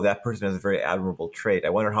sense of, oh, that person has a very admirable trait.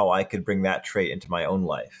 I wonder how I could bring that trait into my own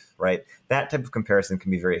life, right? That type of comparison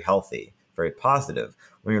can be very healthy, very positive.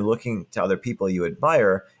 When you're looking to other people you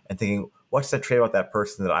admire and thinking, what's the trait about that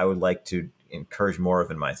person that I would like to encourage more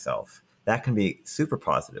of in myself? That can be super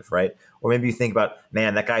positive, right? Or maybe you think about,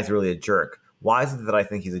 man, that guy's really a jerk. Why is it that I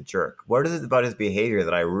think he's a jerk? What is it about his behavior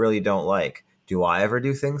that I really don't like? Do I ever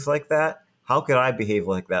do things like that? How could I behave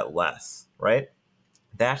like that less, right?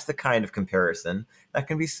 That's the kind of comparison that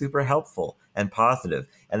can be super helpful and positive,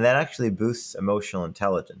 and that actually boosts emotional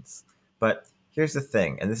intelligence. But here's the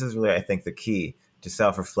thing, and this is really, I think, the key to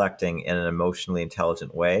self-reflecting in an emotionally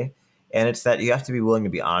intelligent way, and it's that you have to be willing to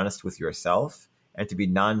be honest with yourself and to be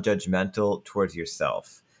non-judgmental towards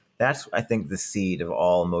yourself. That's, I think, the seed of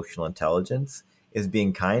all emotional intelligence, is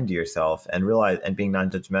being kind to yourself and realize and being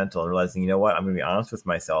non-judgmental and realizing, you know what, I'm going to be honest with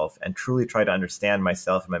myself and truly try to understand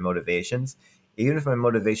myself and my motivations, even if my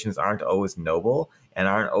motivations aren't always noble and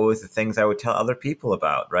aren't always the things I would tell other people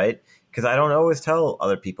about, right? Because I don't always tell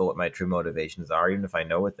other people what my true motivations are, even if I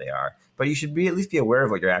know what they are. But you should be at least be aware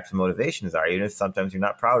of what your actual motivations are, even if sometimes you're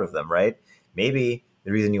not proud of them, right? Maybe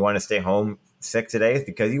the reason you want to stay home sick today is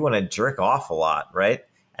because you want to jerk off a lot, right?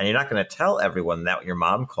 And you're not going to tell everyone that when your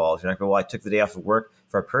mom calls. You're not going to, well, I took the day off of work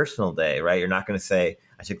for a personal day, right? You're not going to say,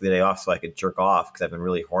 I took the day off so I could jerk off because I've been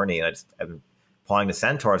really horny and I've been flying to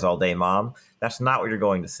centaurs all day, mom. That's not what you're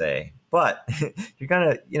going to say. But you're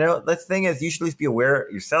going to, the thing is, you should at least be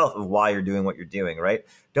aware yourself of why you're doing what you're doing, right?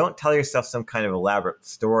 Don't tell yourself some kind of elaborate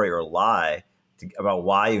story or lie about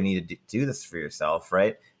why you need to do this for yourself,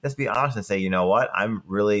 right? Just be honest and say, you know what? I'm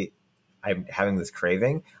having this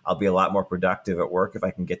craving. I'll be a lot more productive at work if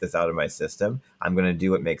I can get this out of my system. I'm going to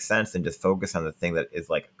do what makes sense and just focus on the thing that is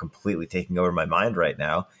like completely taking over my mind right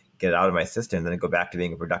now, get it out of my system, and then go back to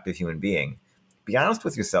being a productive human being. Be honest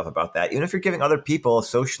with yourself about that. Even if you're giving other people a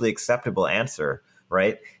socially acceptable answer,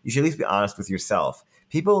 right? You should at least be honest with yourself.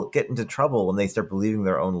 People get into trouble when they start believing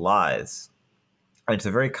their own lies. And it's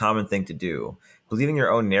a very common thing to do. Believing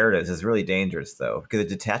your own narratives is really dangerous, though, because it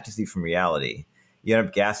detaches you from reality. You end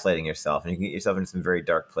up gaslighting yourself, and you can get yourself into some very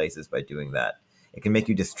dark places by doing that. It can make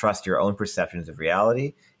you distrust your own perceptions of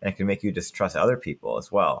reality, and it can make you distrust other people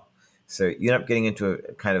as well. So you end up getting into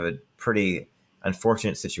a kind of a pretty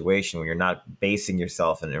unfortunate situation when you're not basing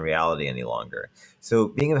yourself in reality any longer. So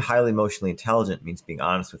being highly emotionally intelligent means being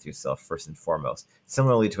honest with yourself first and foremost.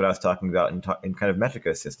 Similarly to what I was talking about in kind of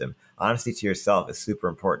Metrico system, honesty to yourself is super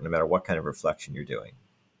important no matter what kind of reflection you're doing.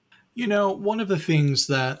 One of the things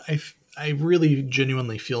that I really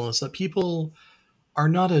genuinely feel is that people are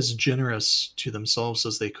not as generous to themselves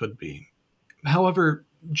as they could be. However,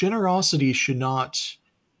 generosity should not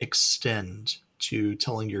extend to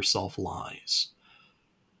telling yourself lies.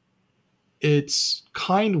 It's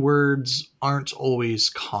kind words aren't always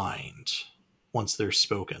kind once they're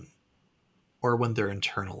spoken or when they're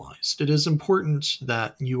internalized. It is important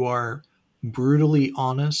that you are brutally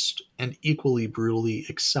honest and equally brutally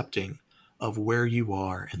accepting of where you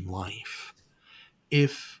are in life.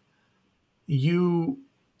 If you,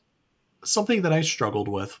 something that I struggled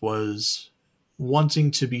with was wanting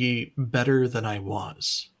to be better than I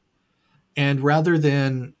was. And rather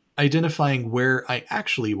than identifying where I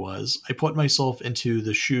actually was, I put myself into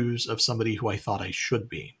the shoes of somebody who I thought I should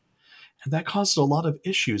be. And that caused a lot of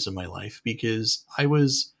issues in my life because I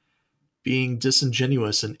was being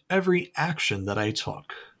disingenuous in every action that I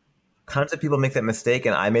took. Tons of people make that mistake,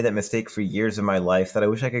 and I made that mistake for years of my life that I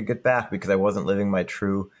wish I could get back because I wasn't living my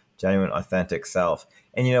true, genuine, authentic self.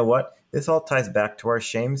 And you know what? This all ties back to our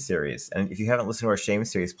shame series. And if you haven't listened to our shame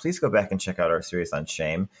series, please go back and check out our series on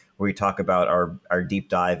shame, where we talk about our deep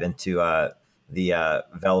dive into the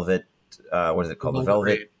velvet, what is it called? The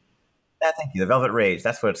velvet. Yeah, thank you. The Velvet Rage,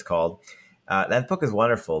 that's what it's called. That book is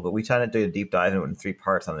wonderful, but we try to do a deep dive into it in 3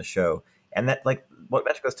 parts on the show. And that, like, what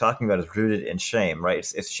Metrico is talking about is rooted in shame, right?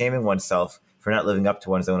 It's shaming oneself for not living up to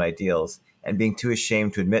one's own ideals and being too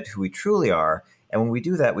ashamed to admit who we truly are. And when we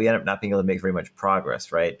do that, we end up not being able to make very much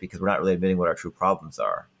progress, right? Because we're not really admitting what our true problems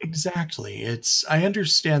are. Exactly. I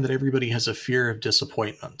understand that everybody has a fear of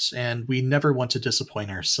disappointment, and we never want to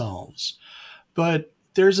disappoint ourselves. But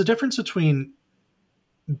there's a difference between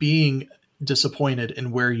being disappointed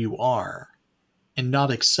in where you are and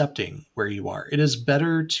not accepting where you are. It is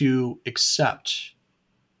better to accept,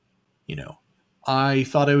 you know, I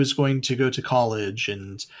thought I was going to go to college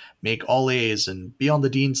and make all A's and be on the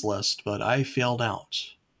dean's list, but I failed out.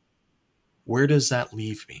 Where does that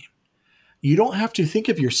leave me? You don't have to think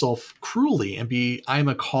of yourself cruelly and be, I'm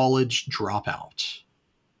a college dropout.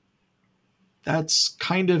 That's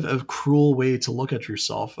kind of a cruel way to look at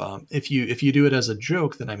yourself. If you do it as a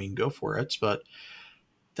joke, then I mean, go for it. But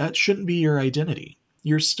that shouldn't be your identity.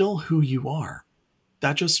 You're still who you are.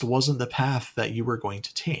 That just wasn't the path that you were going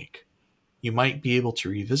to take. You might be able to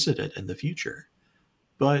revisit it in the future.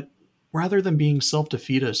 But rather than being self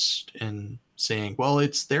defeatist and saying, well,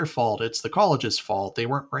 it's their fault, it's the college's fault, they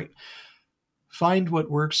weren't right, find what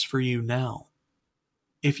works for you now.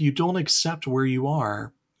 If you don't accept where you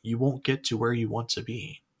are, you won't get to where you want to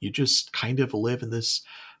be. You just kind of live in this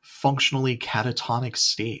functionally catatonic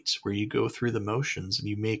state where you go through the motions and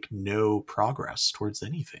you make no progress towards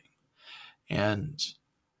anything. And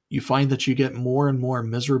you find that you get more and more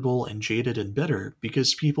miserable and jaded and bitter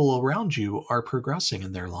because people around you are progressing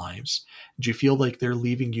in their lives and you feel like they're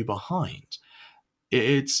leaving you behind.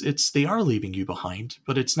 It's they are leaving you behind,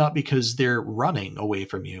 but it's not because they're running away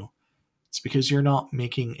from you. It's because you're not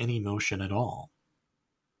making any motion at all.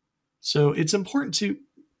 So it's important to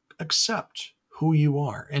accept who you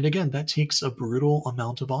are. And again, that takes a brutal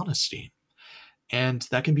amount of honesty. And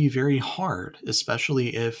that can be very hard,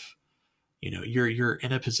 especially if you're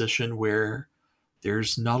in a position where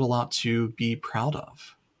there's not a lot to be proud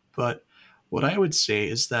of. But what I would say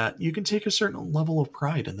is that you can take a certain level of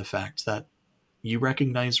pride in the fact that you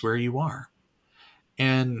recognize where you are.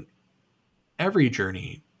 And every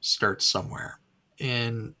journey starts somewhere.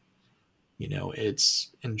 And it's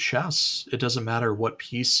in chess, it doesn't matter what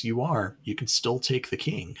piece you are, you can still take the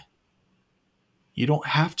king. You don't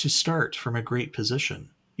have to start from a great position.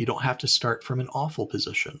 You don't have to start from an awful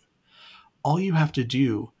position. All you have to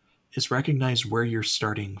do is recognize where you're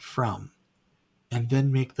starting from and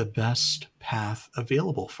then make the best path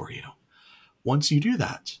available for you. Once you do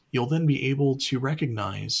that, you'll then be able to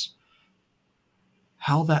recognize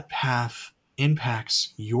how that path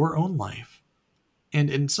impacts your own life, and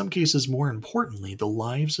in some cases, more importantly, the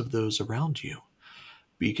lives of those around you.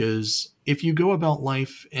 Because if you go about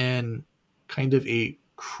life in kind of a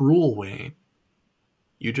cruel way,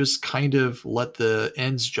 you just kind of let the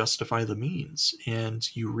ends justify the means,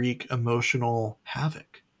 and you wreak emotional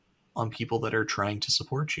havoc on people that are trying to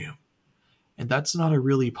support you. And that's not a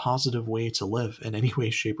really positive way to live in any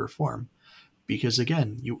way, shape, or form, because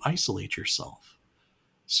again, you isolate yourself.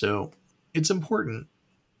 So it's important,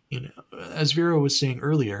 as Vera was saying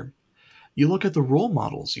earlier, you look at the role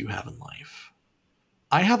models you have in life.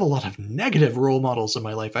 I have a lot of negative role models in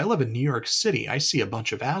my life. I live in New York City. I see a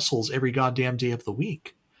bunch of assholes every goddamn day of the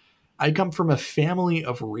week. I come from a family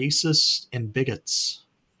of racists and bigots.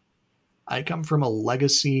 I come from a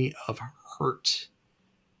legacy of hurt.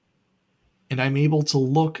 And I'm able to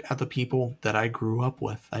look at the people that I grew up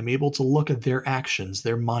with. I'm able to look at their actions,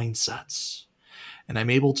 their mindsets. And I'm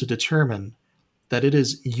able to determine that it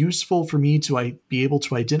is useful for me to be able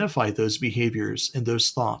to identify those behaviors and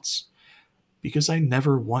those thoughts, because I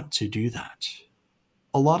never want to do that.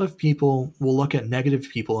 A lot of people will look at negative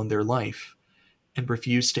people in their life and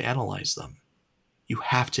refuse to analyze them. You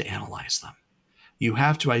have to analyze them. You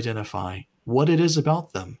have to identify what it is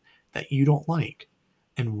about them that you don't like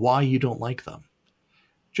and why you don't like them.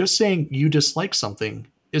 Just saying you dislike something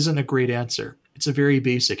isn't a great answer. It's a very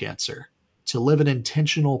basic answer. To live an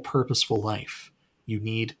intentional, purposeful life, you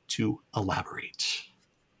need to elaborate.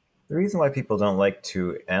 The reason why people don't like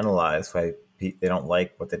to analyze why they don't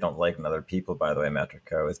like what they don't like in other people, by the way,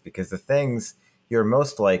 Metrico, is because the things you're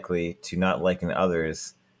most likely to not like in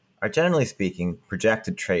others are, generally speaking,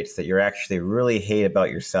 projected traits that you actually really hate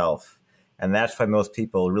about yourself. And that's why most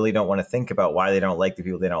people really don't want to think about why they don't like the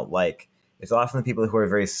people they don't like. It's often the people who are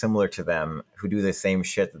very similar to them who do the same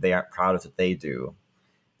shit that they aren't proud of that they do.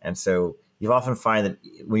 And so you often find that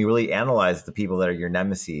when you really analyze the people that are your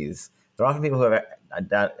nemesis, they're often people who have,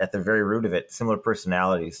 at the very root of it, similar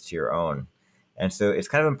personalities to your own. And so it's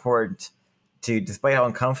kind of important to, despite how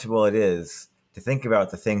uncomfortable it is, to think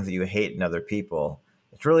about the things that you hate in other people.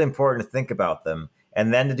 It's really important to think about them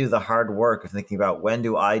and then to do the hard work of thinking about, when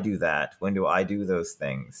do I do that? When do I do those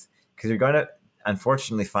things? Because you're going to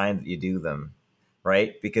unfortunately find that you do them,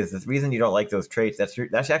 right? Because the reason you don't like those traits,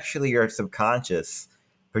 that's actually your subconscious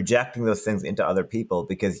projecting those things into other people,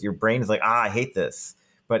 because your brain is like, I hate this.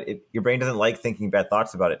 But your brain doesn't like thinking bad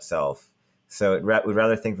thoughts about itself. So it would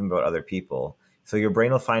rather think them about other people. So your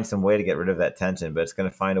brain will find some way to get rid of that tension, but it's going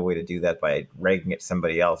to find a way to do that by ragging at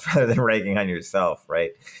somebody else rather than ragging on yourself,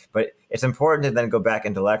 right? But it's important to then go back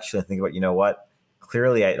intellectually and think about, you know what?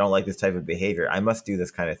 Clearly, I don't like this type of behavior. I must do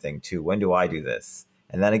this kind of thing too. When do I do this?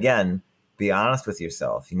 And then again, be honest with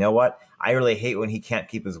yourself. You know what? I really hate when he can't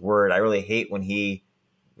keep his word. I really hate when he,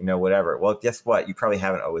 whatever. Well, guess what? You probably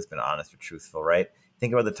haven't always been honest or truthful, right?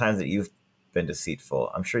 Think about the times that you've been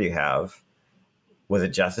deceitful. I'm sure you have. Was it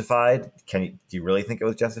justified? Do you really think it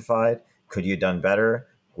was justified? Could you have done better?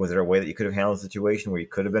 Was there a way that you could have handled the situation where you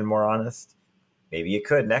could have been more honest? Maybe you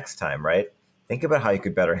could next time, right? Think about how you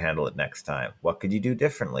could better handle it next time. What could you do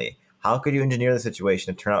differently? How could you engineer the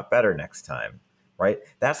situation to turn out better next time, right?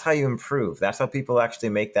 That's how you improve. That's how people actually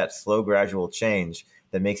make that slow, gradual change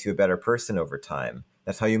that makes you a better person over time.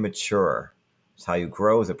 That's how you mature. It's how you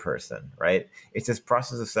grow as a person, right? It's this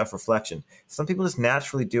process of self-reflection. Some people just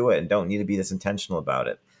naturally do it and don't need to be this intentional about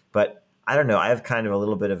it. But I don't know. I have kind of a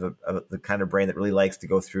little bit of the kind of brain that really likes to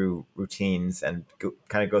go through routines and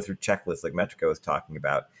kind of go through checklists like Metrico was talking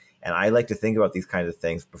about. And I like to think about these kinds of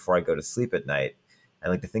things before I go to sleep at night. I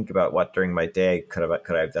like to think about what during my day could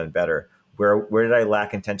I have done better. Where did I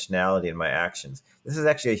lack intentionality in my actions? This is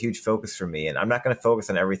actually a huge focus for me, and I'm not going to focus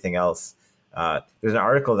on everything else. There's an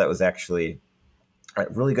article that was actually a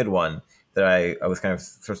really good one that I was kind of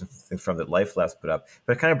sourcing things from that Life Labs put up,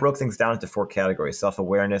 but it kind of broke things down into 4 categories: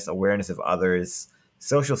 self-awareness, awareness of others,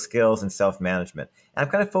 social skills, and self-management. And I'm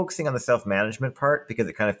kind of focusing on the self-management part because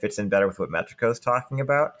it kind of fits in better with what Metrico is talking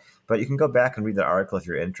about. But you can go back and read the article if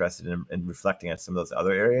you're interested in reflecting on some of those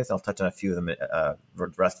other areas. I'll touch on a few of them, the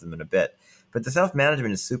rest of them in a bit. But the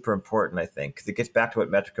self-management is super important, I think, because it gets back to what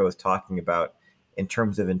Metrico was talking about in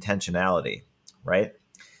terms of intentionality, right?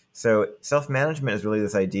 So self-management is really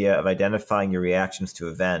this idea of identifying your reactions to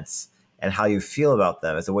events and how you feel about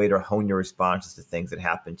them as a way to hone your responses to things that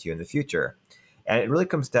happen to you in the future. And it really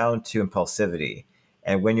comes down to impulsivity.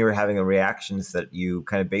 And when you're having reactions that you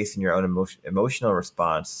kind of base in your own emotional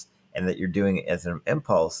response and that you're doing it as an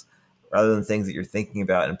impulse rather than things that you're thinking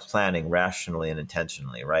about and planning rationally and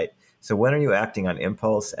intentionally, right? So when are you acting on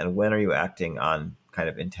impulse and when are you acting on kind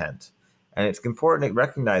of intent? And it's important to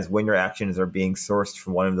recognize when your actions are being sourced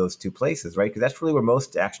from one of those two places, right? Because that's really where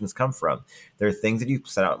most actions come from. There are things that you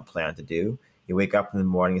set out and plan to do. You wake up in the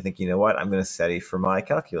morning and think, you know what, I'm going to study for my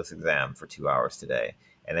calculus exam for 2 hours today.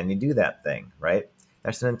 And then you do that thing, right?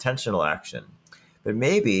 That's an intentional action. But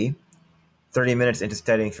maybe 30 minutes into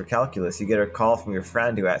studying for calculus, you get a call from your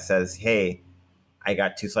friend who says, hey, I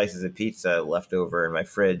got 2 slices of pizza left over in my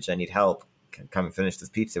fridge. I need help. Come and finish this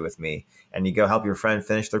pizza with me. And you go help your friend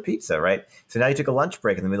finish their pizza, right? So now you took a lunch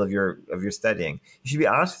break in the middle of your studying. You should be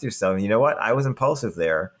honest with yourself. You know what? I was impulsive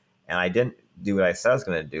there, and I didn't do what I said I was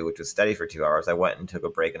going to do, which was study for 2 hours. I went and took a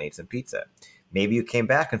break and ate some pizza. Maybe you came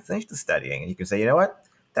back and finished the studying, and you can say, you know what?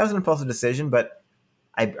 That was an impulsive decision, but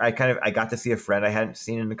I got to see a friend I hadn't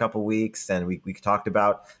seen in a couple of weeks, and we talked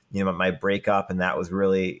about my breakup, and that was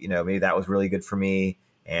really maybe that was really good for me.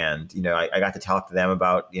 And I got to talk to them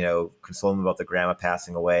about console them about the grandma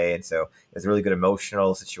passing away, and so it was a really good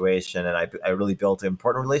emotional situation, and I really built an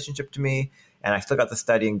important relationship to me, and I still got the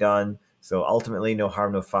studying done. So ultimately, no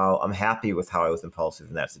harm, no foul. I'm happy with how I was impulsive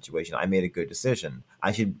in that situation. I made a good decision.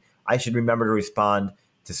 I should remember to respond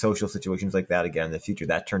to social situations like that again in the future.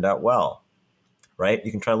 That turned out well, right?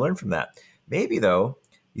 You can try to learn from that. Maybe though,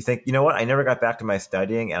 you think, you know what? I never got back to my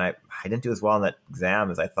studying, and I didn't do as well on that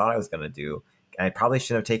exam as I thought I was going to do. And I probably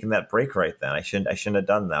shouldn't have taken that break right then. I shouldn't have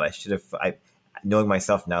done that. I should have. Knowing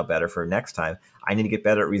myself now better for next time, I need to get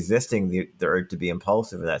better at resisting the urge to be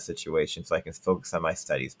impulsive in that situation, so I can focus on my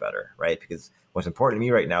studies better, right? Because what's important to me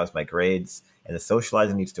right now is my grades, and the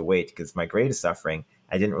socializing needs to wait because my grade is suffering.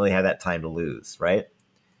 I didn't really have that time to lose, right?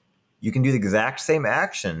 You can do the exact same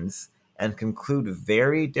actions and conclude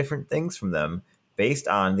very different things from them based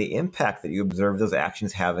on the impact that you observe those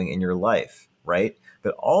actions having in your life, right?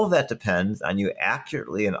 But all of that depends on you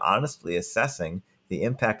accurately and honestly assessing the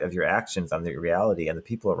impact of your actions on the reality and the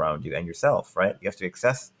people around you and yourself, right? You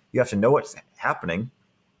have to know what's happening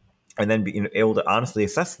and then be able to honestly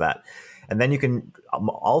assess that. And then you can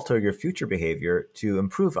alter your future behavior to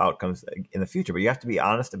improve outcomes in the future. But you have to be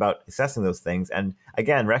honest about assessing those things. And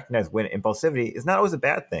again, recognize when impulsivity is not always a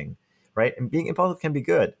bad thing, right? And being impulsive can be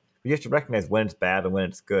good. But you have to recognize when it's bad and when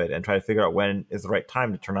it's good, and try to figure out when is the right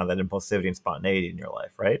time to turn on that impulsivity and spontaneity in your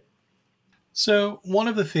life, right? So, one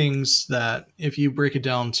of the things that, if you break it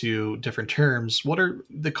down to different terms, what are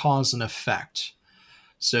the cause and effect?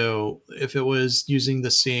 So, if it was using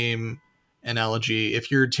the same analogy,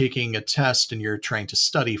 if you're taking a test and you're trying to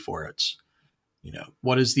study for it,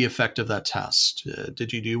 what is the effect of that test?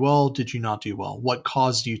 Did you do well? Did you not do well? What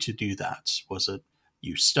caused you to do that? Was it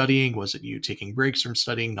you studying? Was it you taking breaks from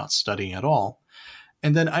studying, not studying at all?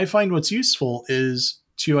 And then I find what's useful is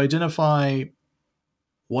to identify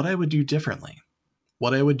what I would do differently,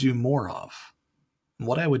 what I would do more of,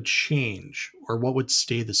 what I would change, or what would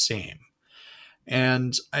stay the same.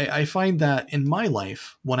 And I find that in my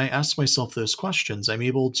life, when I ask myself those questions, I'm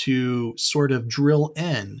able to sort of drill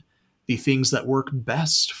in the things that work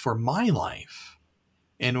best for my life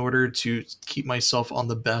in order to keep myself on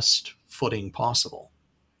the best footing possible.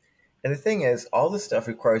 And the thing is, all this stuff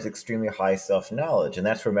requires extremely high self knowledge, and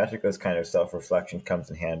that's where Metrico's kind of self reflection comes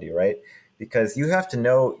in handy, right? Because you have to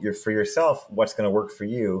know for yourself what's going to work for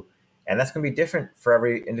you, and that's going to be different for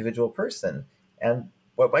every individual person. And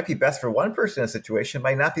what might be best for one person in a situation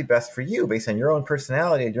might not be best for you based on your own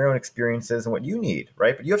personality and your own experiences and what you need,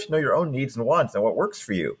 right? But you have to know your own needs and wants and what works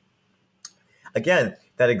for you. Again,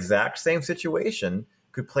 that exact same situation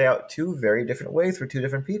could play out two very different ways for two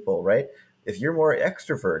different people, right? If you're more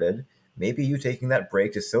extroverted, maybe you taking that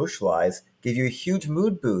break to socialize gave you a huge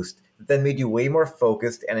mood boost that then made you way more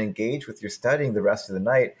focused and engaged with your studying the rest of the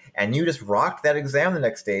night. And you just rocked that exam the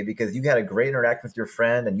next day because you had a great interaction with your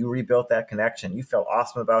friend and you rebuilt that connection. You felt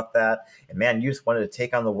awesome about that. And man, you just wanted to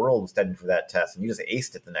take on the world studying for that test and you just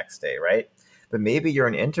aced it the next day, right? But maybe you're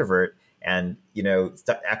an introvert and,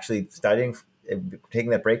 actually studying, taking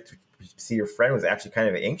that break to see your friend was actually kind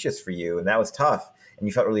of anxious for you, and that was tough. And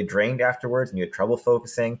you felt really drained afterwards, and you had trouble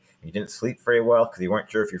focusing, and you didn't sleep very well because you weren't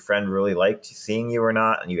sure if your friend really liked seeing you or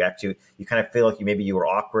not. And you kind of feel like maybe you were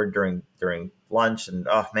awkward during lunch, and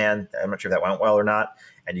oh man, I'm not sure if that went well or not.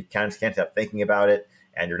 And you kind of can't stop thinking about it,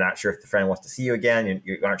 and you're not sure if the friend wants to see you again.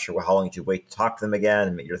 You aren't sure how long you should wait to talk to them again,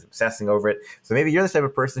 and you're just obsessing over it. So maybe you're the type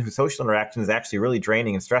of person whose social interaction is actually really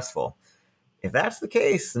draining and stressful. If that's the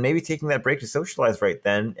case, then maybe taking that break to socialize right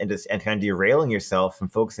then and kind of derailing yourself from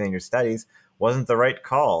focusing on your studies wasn't the right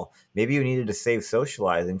call. Maybe you needed to save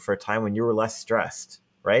socializing for a time when you were less stressed,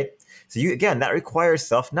 right? So that requires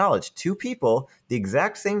self-knowledge. Two people, the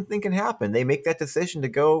exact same thing can happen. They make that decision to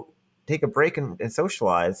go take a break and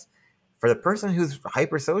socialize. For the person who's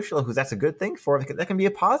hypersocial, who's that's a good thing for, that can be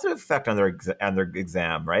a positive effect on their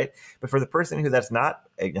exam, right? But for the person who that's not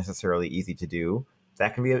necessarily easy to do,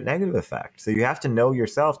 that can be a negative effect. So you have to know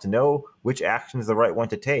yourself to know which action is the right one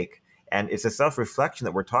to take. And it's a self-reflection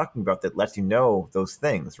that we're talking about that lets you know those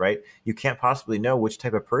things, right? You can't possibly know which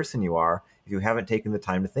type of person you are if you haven't taken the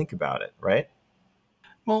time to think about it, right?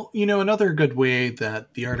 Well, another good way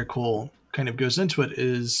that the article kind of goes into it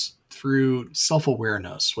is through self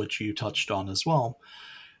awareness, which you touched on as well.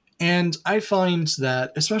 And I find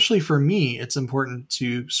that, especially for me, it's important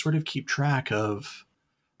to sort of keep track of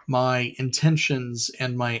my intentions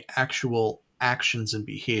and my actual actions and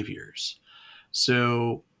behaviors.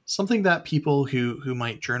 So, something that people who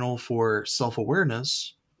might journal for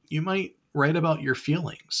self-awareness, you might write about your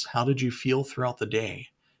feelings. How did you feel throughout the day?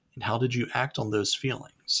 And how did you act on those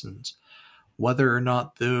feelings? And whether or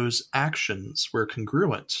not those actions were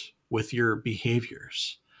congruent with your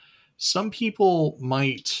behaviors. Some people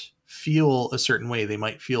might feel a certain way. They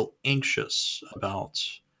might feel anxious about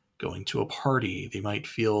going to a party. They might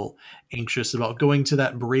feel anxious about going to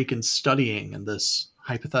that break and studying in this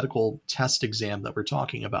hypothetical test exam that we're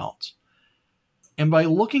talking about. And by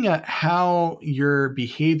looking at how your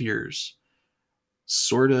behaviors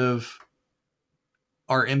sort of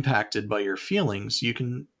are impacted by your feelings, you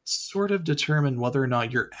can sort of determine whether or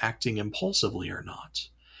not you're acting impulsively or not.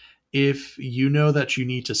 If you know that you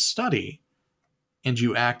need to study, and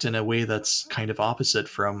you act in a way that's kind of opposite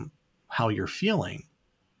from how you're feeling,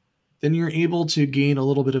 then you're able to gain a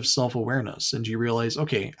little bit of self awareness and you realize,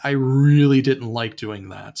 okay, I really didn't like doing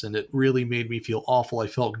that. And it really made me feel awful. I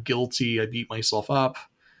felt guilty. I beat myself up.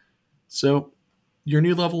 So your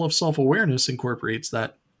new level of self awareness incorporates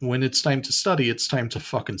that when it's time to study, it's time to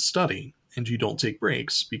fucking study. And you don't take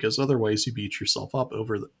breaks because otherwise you beat yourself up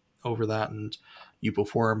over that and you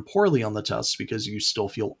perform poorly on the test because you still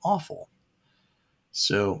feel awful.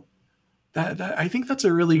 So that I think that's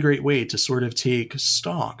a really great way to sort of take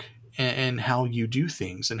stock and how you do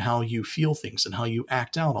things and how you feel things and how you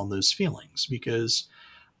act out on those feelings, because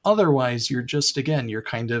otherwise you're just, again, you're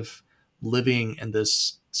kind of living in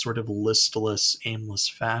this sort of listless, aimless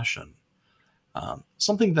fashion.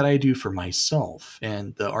 Something that I do for myself,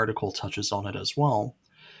 and the article touches on it as well,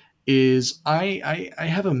 is I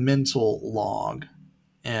have a mental log,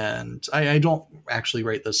 and I don't actually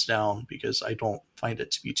write this down because I don't find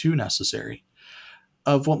it to be too necessary,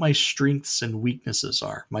 of what my strengths and weaknesses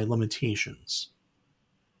are, my limitations.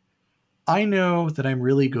 I know that I'm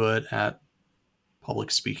really good at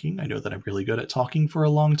public speaking. I know that I'm really good at talking for a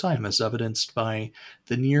long time, as evidenced by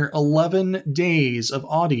the near 11 days of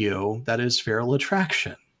audio that is Feral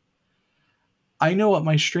Attraction. I know what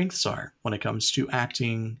my strengths are when it comes to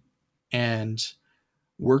acting and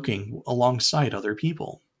working alongside other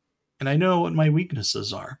people. And I know what my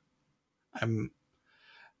weaknesses are. I'm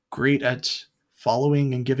great at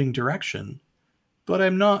following and giving direction, but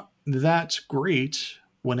I'm not that great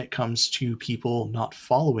when it comes to people not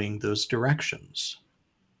following those directions.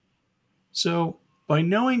 So, by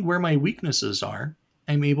knowing where my weaknesses are,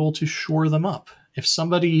 I'm able to shore them up. If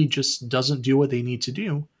somebody just doesn't do what they need to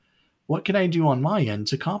do, what can I do on my end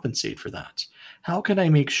to compensate for that? How can I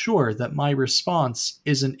make sure that my response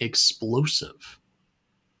isn't explosive?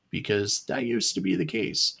 Because that used to be the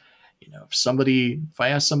case. If I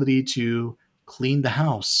asked somebody to clean the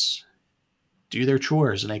house, do their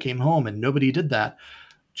chores, and I came home and nobody did that,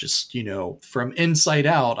 just, from inside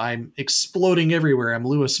out, I'm exploding everywhere. I'm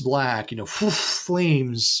Lewis Black,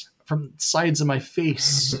 flames from sides of my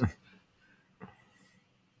face.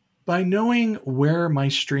 By knowing where my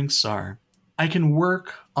strengths are, I can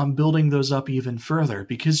work on building those up even further,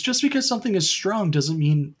 because just because something is strong doesn't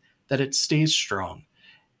mean that it stays strong.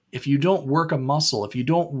 If you don't work a muscle, if you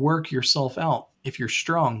don't work yourself out, if you're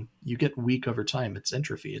strong, you get weak over time. It's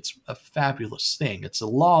entropy. It's a fabulous thing. It's a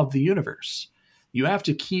law of the universe. You have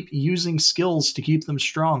to keep using skills to keep them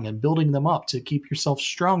strong and building them up to keep yourself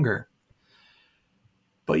stronger.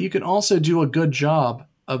 But you can also do a good job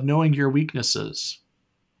of knowing your weaknesses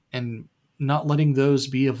and not letting those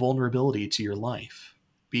be a vulnerability to your life.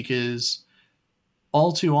 Because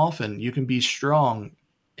all too often, you can be strong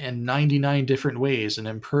in 99 different ways and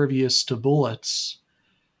impervious to bullets,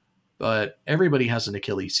 but everybody has an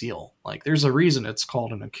Achilles heel. Like, there's a reason it's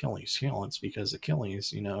called an Achilles heel. It's because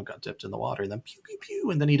Achilles, got dipped in the water and then pew, pew, pew,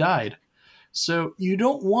 and then he died. So you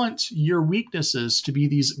don't want your weaknesses to be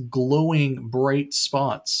these glowing, bright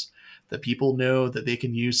spots that people know that they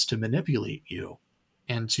can use to manipulate you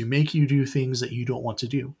and to make you do things that you don't want to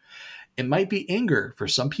do. It might be anger. For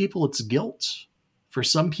some people, it's guilt. For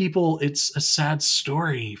some people, it's a sad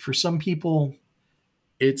story. For some people,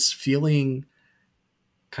 it's feeling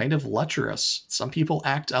kind of lecherous. Some people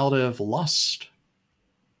act out of lust,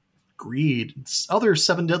 greed, other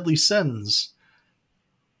seven deadly sins.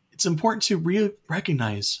 It's important to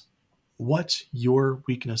recognize what your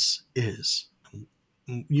weakness is.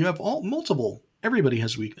 You have multiple. Everybody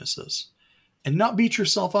has weaknesses, and not beat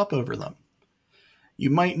yourself up over them. You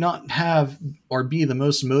might not have or be the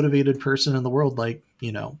most motivated person in the world, like,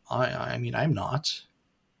 I mean, I'm not.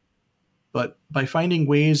 But by finding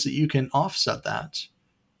ways that you can offset that,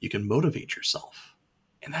 you can motivate yourself.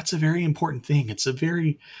 And that's a very important thing. It's a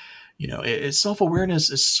very, self-awareness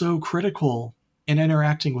is so critical in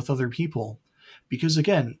interacting with other people. Because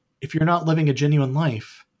again, if you're not living a genuine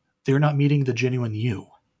life, they're not meeting the genuine you.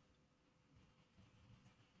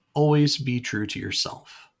 Always be true to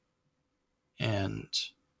yourself. And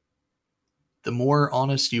the more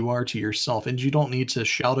honest you are to yourself, and you don't need to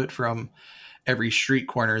shout it from every street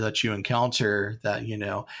corner that you encounter that,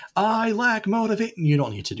 I lack motivation. You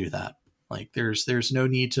don't need to do that. Like, there's no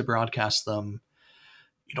need to broadcast them.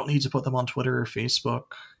 You don't need to put them on Twitter or Facebook.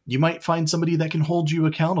 You might find somebody that can hold you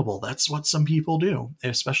accountable. That's what some people do,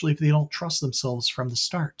 especially if they don't trust themselves from the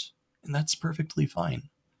start. And that's perfectly fine.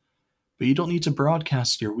 But you don't need to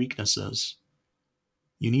broadcast your weaknesses.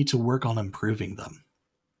 You need to work on improving them.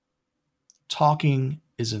 Talking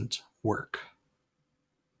isn't work.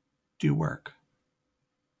 Do work.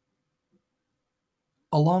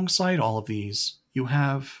 Alongside all of these, you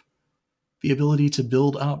have the ability to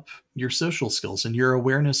build up your social skills and your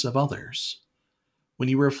awareness of others. When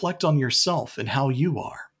you reflect on yourself and how you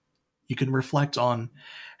are, you can reflect on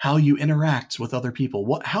how you interact with other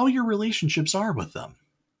people, how your relationships are with them.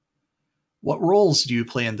 What roles do you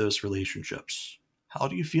play in those relationships? How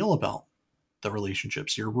do you feel about the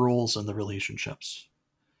relationships, your roles in the relationships?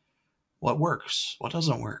 What works? What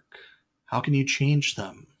doesn't work? How can you change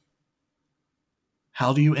them?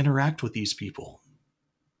 How do you interact with these people?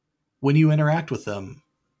 When you interact with them,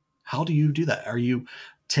 how do you do that? Are you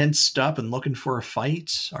tensed up and looking for a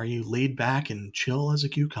fight? Are you laid back and chill as a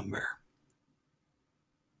cucumber?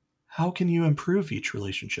 How can you improve each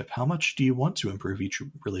relationship? How much do you want to improve each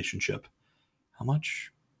relationship? How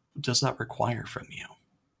much does that require from you?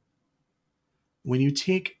 When you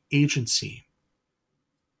take agency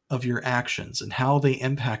of your actions and how they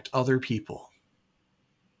impact other people,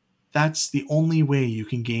 that's the only way you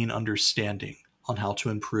can gain understanding on how to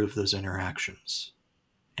improve those interactions.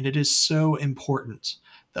 And it is so important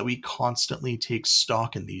that we constantly take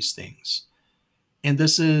stock in these things. And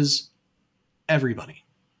this is everybody.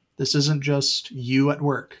 This isn't just you at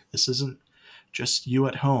work. This isn't just you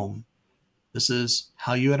at home. This is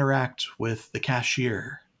how you interact with the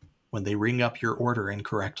cashier when they ring up your order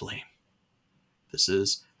incorrectly. This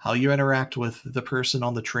is how you interact with the person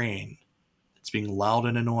on the train that's being loud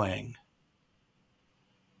and annoying.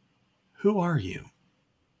 Who are you?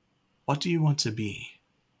 What do you want to be?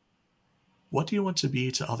 What do you want to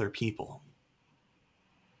be to other people?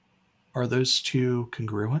 Are those two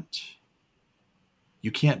congruent?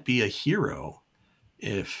 You can't be a hero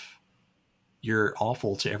if you're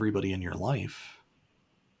awful to everybody in your life.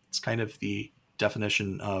 It's kind of the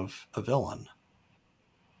definition of a villain.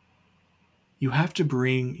 You have to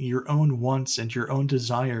bring your own wants and your own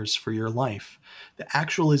desires for your life, the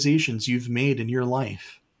actualizations you've made in your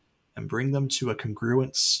life, and bring them to a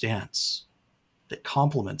congruent stance that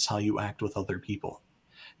complements how you act with other people.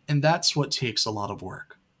 And that's what takes a lot of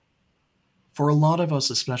work. For a lot of us,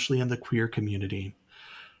 especially in the queer community,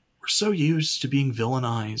 we're so used to being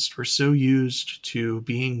villainized. We're so used to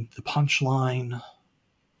being the punchline.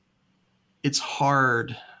 It's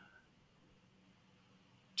hard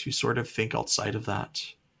to sort of think outside of that.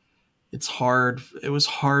 It was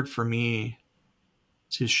hard for me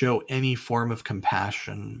to show any form of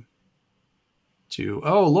compassion to,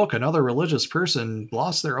 oh, look, another religious person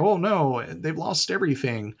lost their, oh no, they've lost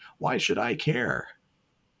everything. Why should I care?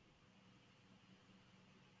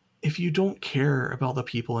 If you don't care about the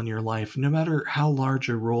people in your life, no matter how large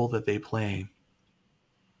a role that they play,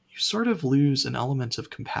 you sort of lose an element of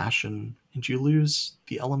compassion and you lose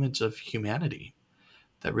the element of humanity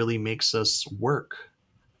that really makes us work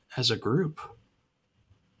as a group.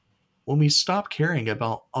 When we stop caring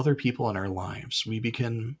about other people in our lives, we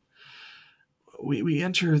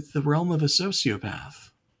enter the realm of a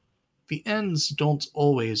sociopath. The ends don't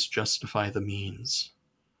always justify the means.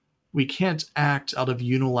 We can't act out of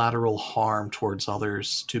unilateral harm towards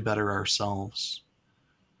others to better ourselves.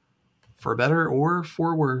 For better or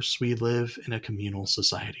for worse, we live in a communal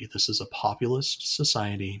society. This is a populist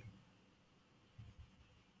society.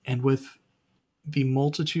 And with the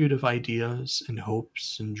multitude of ideas and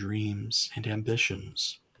hopes and dreams and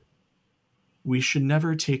ambitions, we should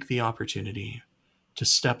never take the opportunity to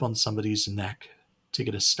step on somebody's neck to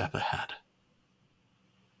get a step ahead.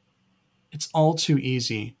 It's all too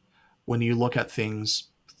easy when you look at things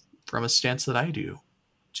from a stance that I do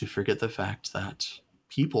to forget the fact that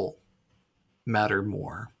people matter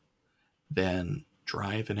more than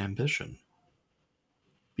drive and ambition.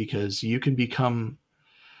 Because your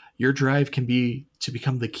drive can be to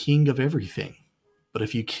become the king of everything. But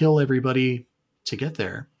if you kill everybody to get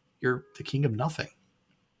there, you're the king of nothing.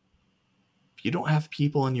 If you don't have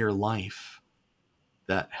people in your life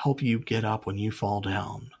that help you get up when you fall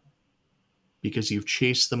down because you've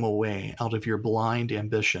chased them away out of your blind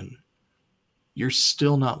ambition, you're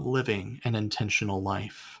still not living an intentional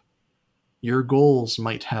life. Your goals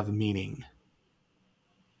might have meaning,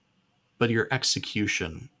 but your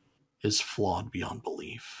execution is flawed beyond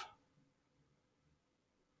belief.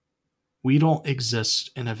 We don't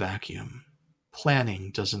exist in a vacuum.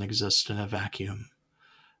 Planning doesn't exist in a vacuum.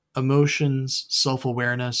 Emotions,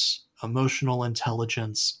 self-awareness, emotional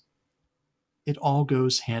intelligence, it all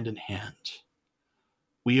goes hand in hand.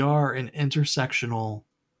 We are an intersectional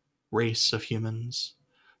race of humans.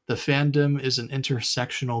 The fandom is an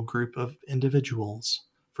intersectional group of individuals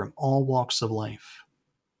from all walks of life.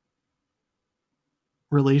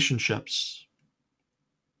 Relationships,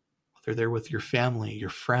 whether they're with your family, your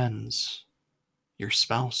friends, your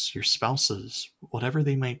spouse, your spouses, whatever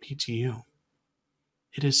they might be to you,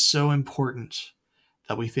 it is so important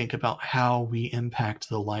that we think about how we impact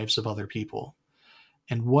the lives of other people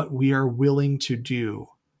and what we are willing to do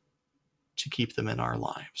to keep them in our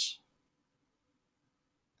lives.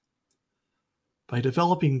 By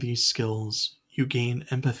developing these skills, you gain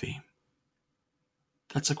empathy.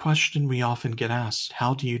 That's a question we often get asked.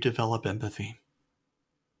 How do you develop empathy?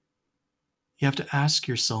 You have to ask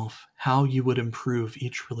yourself how you would improve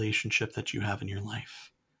each relationship that you have in your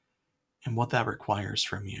life and what that requires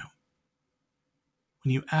from you.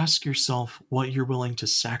 When you ask yourself what you're willing to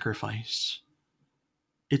sacrifice,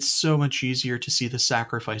 it's so much easier to see the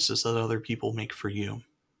sacrifices that other people make for you.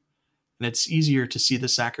 And it's easier to see the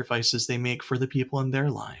sacrifices they make for the people in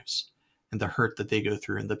their lives and the hurt that they go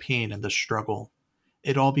through and the pain and the struggle.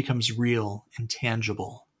 It all becomes real and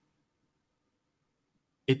tangible.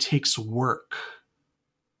 It takes work.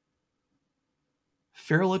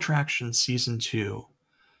 Feral Attraction Season 2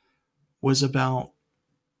 was about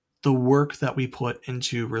the work that we put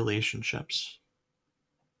into relationships.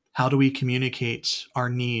 How do we communicate our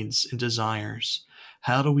needs and desires?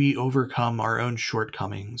 How do we overcome our own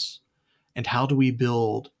shortcomings? And how do we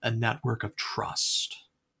build a network of trust?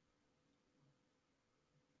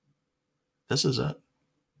 This is it.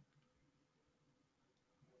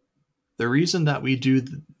 The reason that we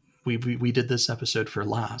did this episode for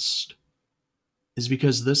last is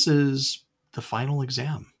because this is the final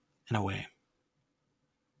exam, in a way.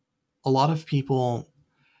 A lot of people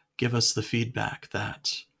give us the feedback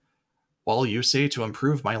that, well, you say to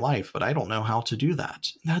improve my life, but I don't know how to do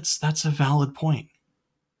that. That's a valid point.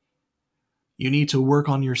 You need to work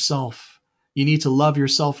on yourself. You need to love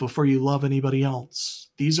yourself before you love anybody else.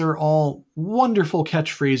 These are all wonderful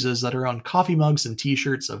catchphrases that are on coffee mugs and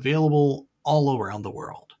t-shirts available all around the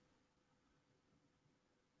world.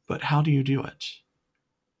 But how do you do it?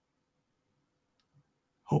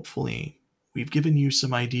 Hopefully, we've given you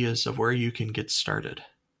some ideas of where you can get started.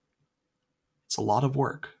 It's a lot of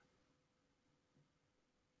work,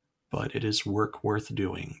 but it is work worth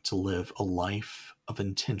doing to live a life of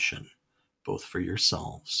intention, both for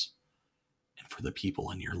yourselves and for the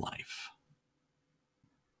people in your life.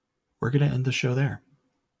 We're going to end the show there.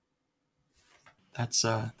 That's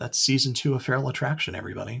season 2 of Feral Attraction,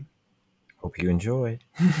 everybody. Hope you enjoyed.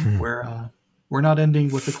 We're not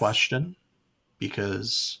ending with a question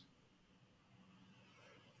because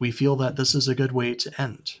we feel that this is a good way to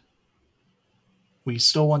end. We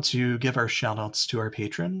still want to give our shout-outs to our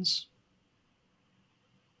patrons,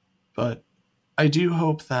 but I do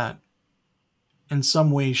hope that in some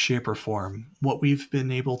way, shape, or form, what we've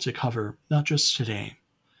been able to cover, not just today,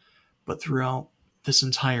 but throughout this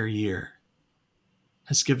entire year,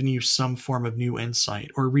 has given you some form of new insight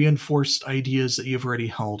or reinforced ideas that you've already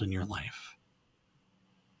held in your life.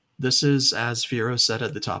 This is, as Vero said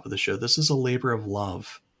at the top of the show, this is a labor of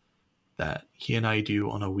love that he and I do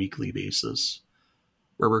on a weekly basis.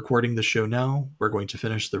 We're recording the show now. We're going to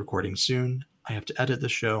finish the recording soon. I have to edit the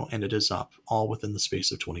show, and it is up all within the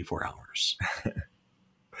space of 24 hours.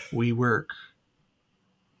 We work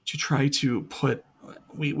to try to put...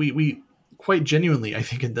 We quite genuinely, I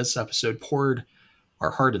think, in this episode, poured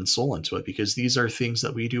our heart and soul into it, because these are things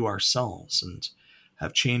that we do ourselves and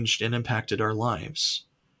have changed and impacted our lives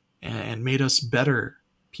and made us better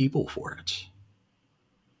people for it.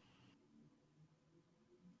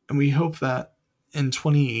 And we hope that in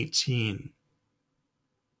 2018,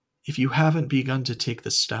 if you haven't begun to take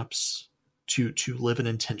the steps to live an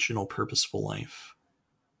intentional, purposeful life,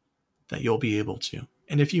 that you'll be able to.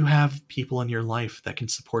 And if you have people in your life that can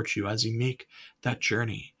support you as you make that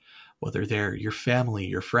journey, whether they're your family,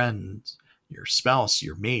 your friends, your spouse,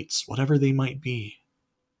 your mates, whatever they might be,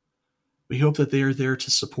 we hope that they are there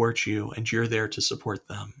to support you and you're there to support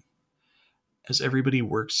them as everybody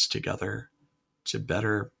works together to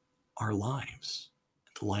better our lives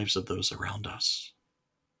and the lives of those around us.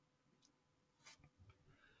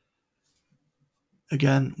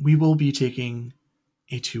 Again, we will be taking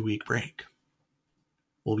a 2-week break.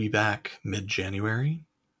 We'll be back mid-January,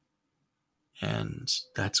 and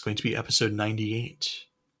that's going to be episode 98.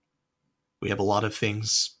 We have a lot of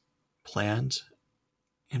things planned,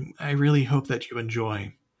 and I really hope that you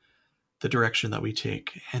enjoy the direction that we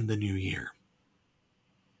take in the new year.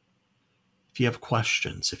 If you have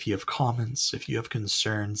questions, if you have comments, if you have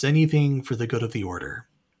concerns, anything for the good of the order,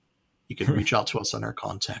 you can reach out to us on our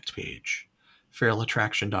contact page,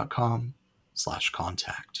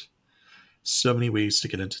 feralattraction.com/contact. So many ways to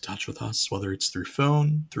get into touch with us, whether it's through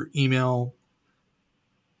phone, through email,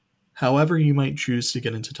 however you might choose to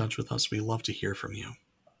get into touch with us. We love to hear from you.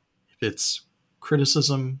 If it's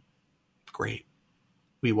criticism, great.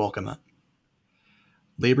 We welcome it.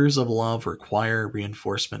 Labors of love require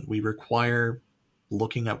reinforcement. We require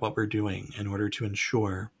looking at what we're doing in order to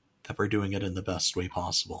ensure that we're doing it in the best way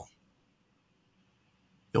possible.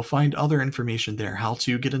 You'll find other information there, how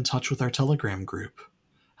to get in touch with our Telegram group,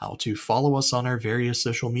 how to follow us on our various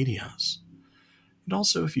social medias, and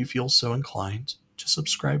also, if you feel so inclined, to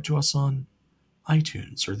subscribe to us on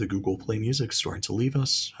iTunes or the Google Play Music Store and to leave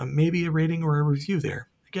us maybe a rating or a review there.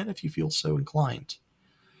 Again, if you feel so inclined.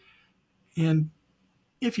 And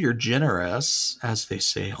if you're generous, as they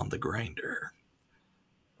say on the grinder,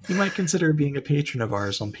 you might consider being a patron of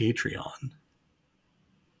ours on Patreon.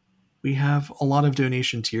 We have a lot of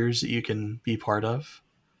donation tiers that you can be part of.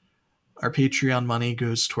 Our Patreon money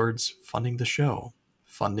goes towards funding the show,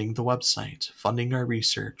 funding the website, funding our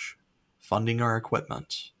research, funding our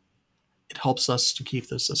equipment. it helps us to keep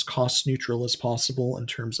this as cost neutral as possible in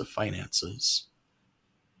terms of finances.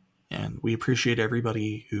 And we appreciate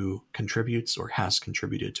everybody who contributes or has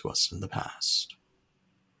contributed to us in the past.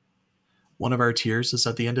 One of our tiers is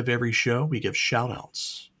at the end of every show, we give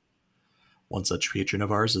shout-outs. One such patron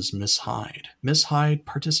of ours is Miss Hyde. Miss Hyde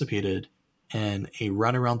participated in a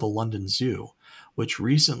run around the London Zoo, which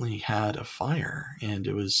recently had a fire, and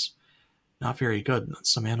it was not very good.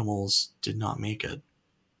 Some animals did not make it.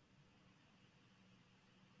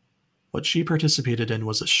 What she participated in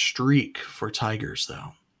was a streak for tigers,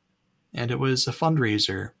 though. And it was a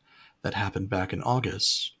fundraiser that happened back in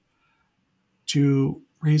August to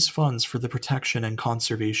raise funds for the protection and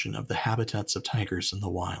conservation of the habitats of tigers in the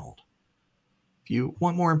wild. If you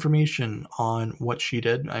want more information on what she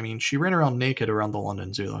did, I mean, she ran around naked around the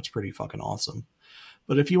London Zoo. That's pretty fucking awesome.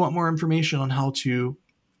 But if you want more information on how to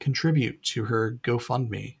contribute to her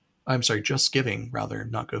Just Giving, rather,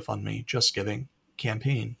 not GoFundMe, Just Giving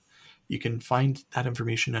campaign, you can find that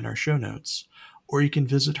information in our show notes. Or you can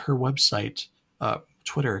visit her website,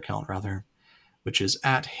 Twitter account, rather, which is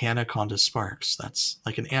at Hanaconda Sparks. That's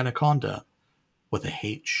like an anaconda with a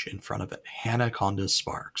H in front of it. Hanaconda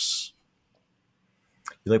Sparks.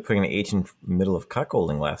 You like putting an H in the middle of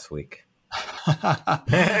cuckolding last week.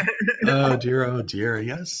 Oh dear.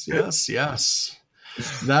 Yes.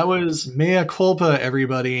 That was mea culpa,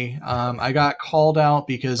 everybody. I got called out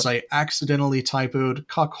because I accidentally typoed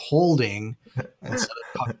cuckolding instead of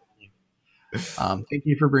cuckolding. Thank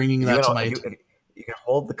you for bringing that to my attention. You can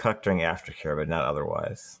hold the cuck during aftercare, but not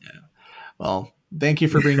otherwise. Yeah. Well, thank you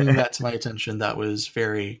for bringing that to my attention. That was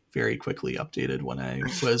very, very quickly updated when I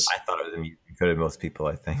was... I thought it was good to most people,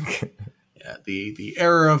 I think. Yeah, the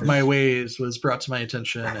error of my ways was brought to my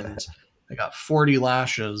attention, and I got 40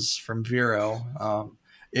 lashes from Vero.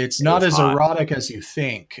 It's not as hot. Erotic as you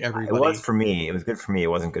think, everybody. It was for me. It was good for me. It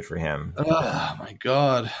wasn't good for him. Oh, my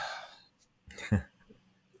God.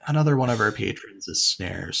 Another one of our patrons is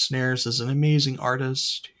Snares. Snares is an amazing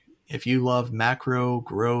artist. If you love macro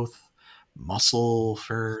growth, muscle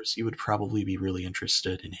furs, you would probably be really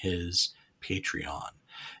interested in his Patreon.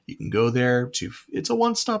 You can go there it's a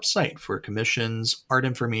one-stop site for commissions, art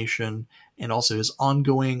information, and also his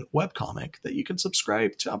ongoing webcomic that you can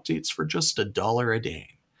subscribe to updates for just $1 a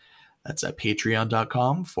day. That's at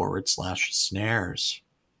patreon.com/snares.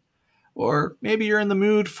 Or maybe you're in the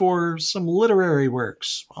mood for some literary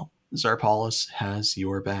works. Well, Zarpalis has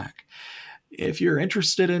your back. If you're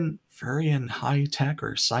interested in furry and high-tech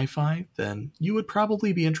or sci-fi, then you would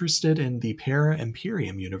probably be interested in the Para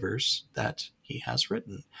Imperium universe that he has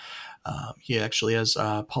written. He actually has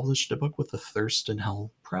published a book with the Thirst in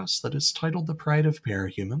Hell Press that is titled The Pride of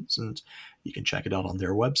Parahumans, and you can check it out on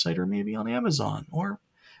their website or maybe on Amazon, or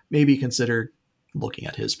maybe consider looking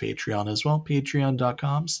at his Patreon as well,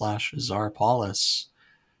 patreon.com/Zarpalis.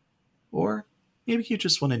 Or maybe you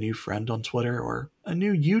just want a new friend on Twitter or a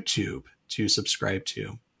new YouTube to subscribe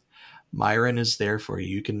to. Myron is there for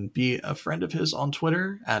you. You can be a friend of his on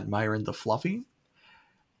Twitter at Myron the Fluffy.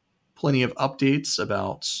 Plenty of updates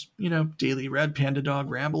about, daily Red Panda Dog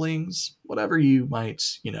ramblings, whatever you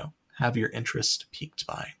might, have your interest piqued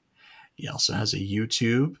by. He also has a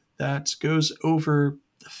YouTube that goes over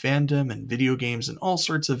the fandom and video games and all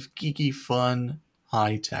sorts of geeky, fun,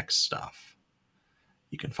 high-tech stuff.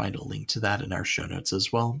 You can find a link to that in our show notes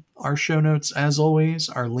as well. Our show notes, as always,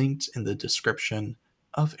 are linked in the description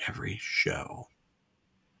of every show.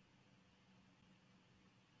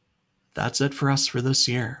 That's it for us for this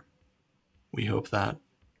year. We hope that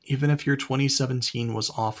even if your 2017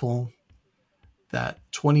 was awful, that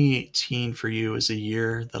 2018 for you is a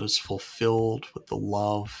year that is fulfilled with the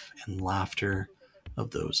love and laughter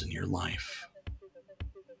of those in your life.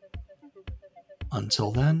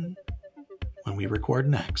 Until then, when we record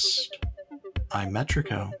next, I'm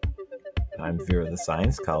Metrico. I'm Vera the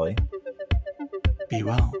Science Collie. Be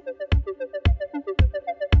well.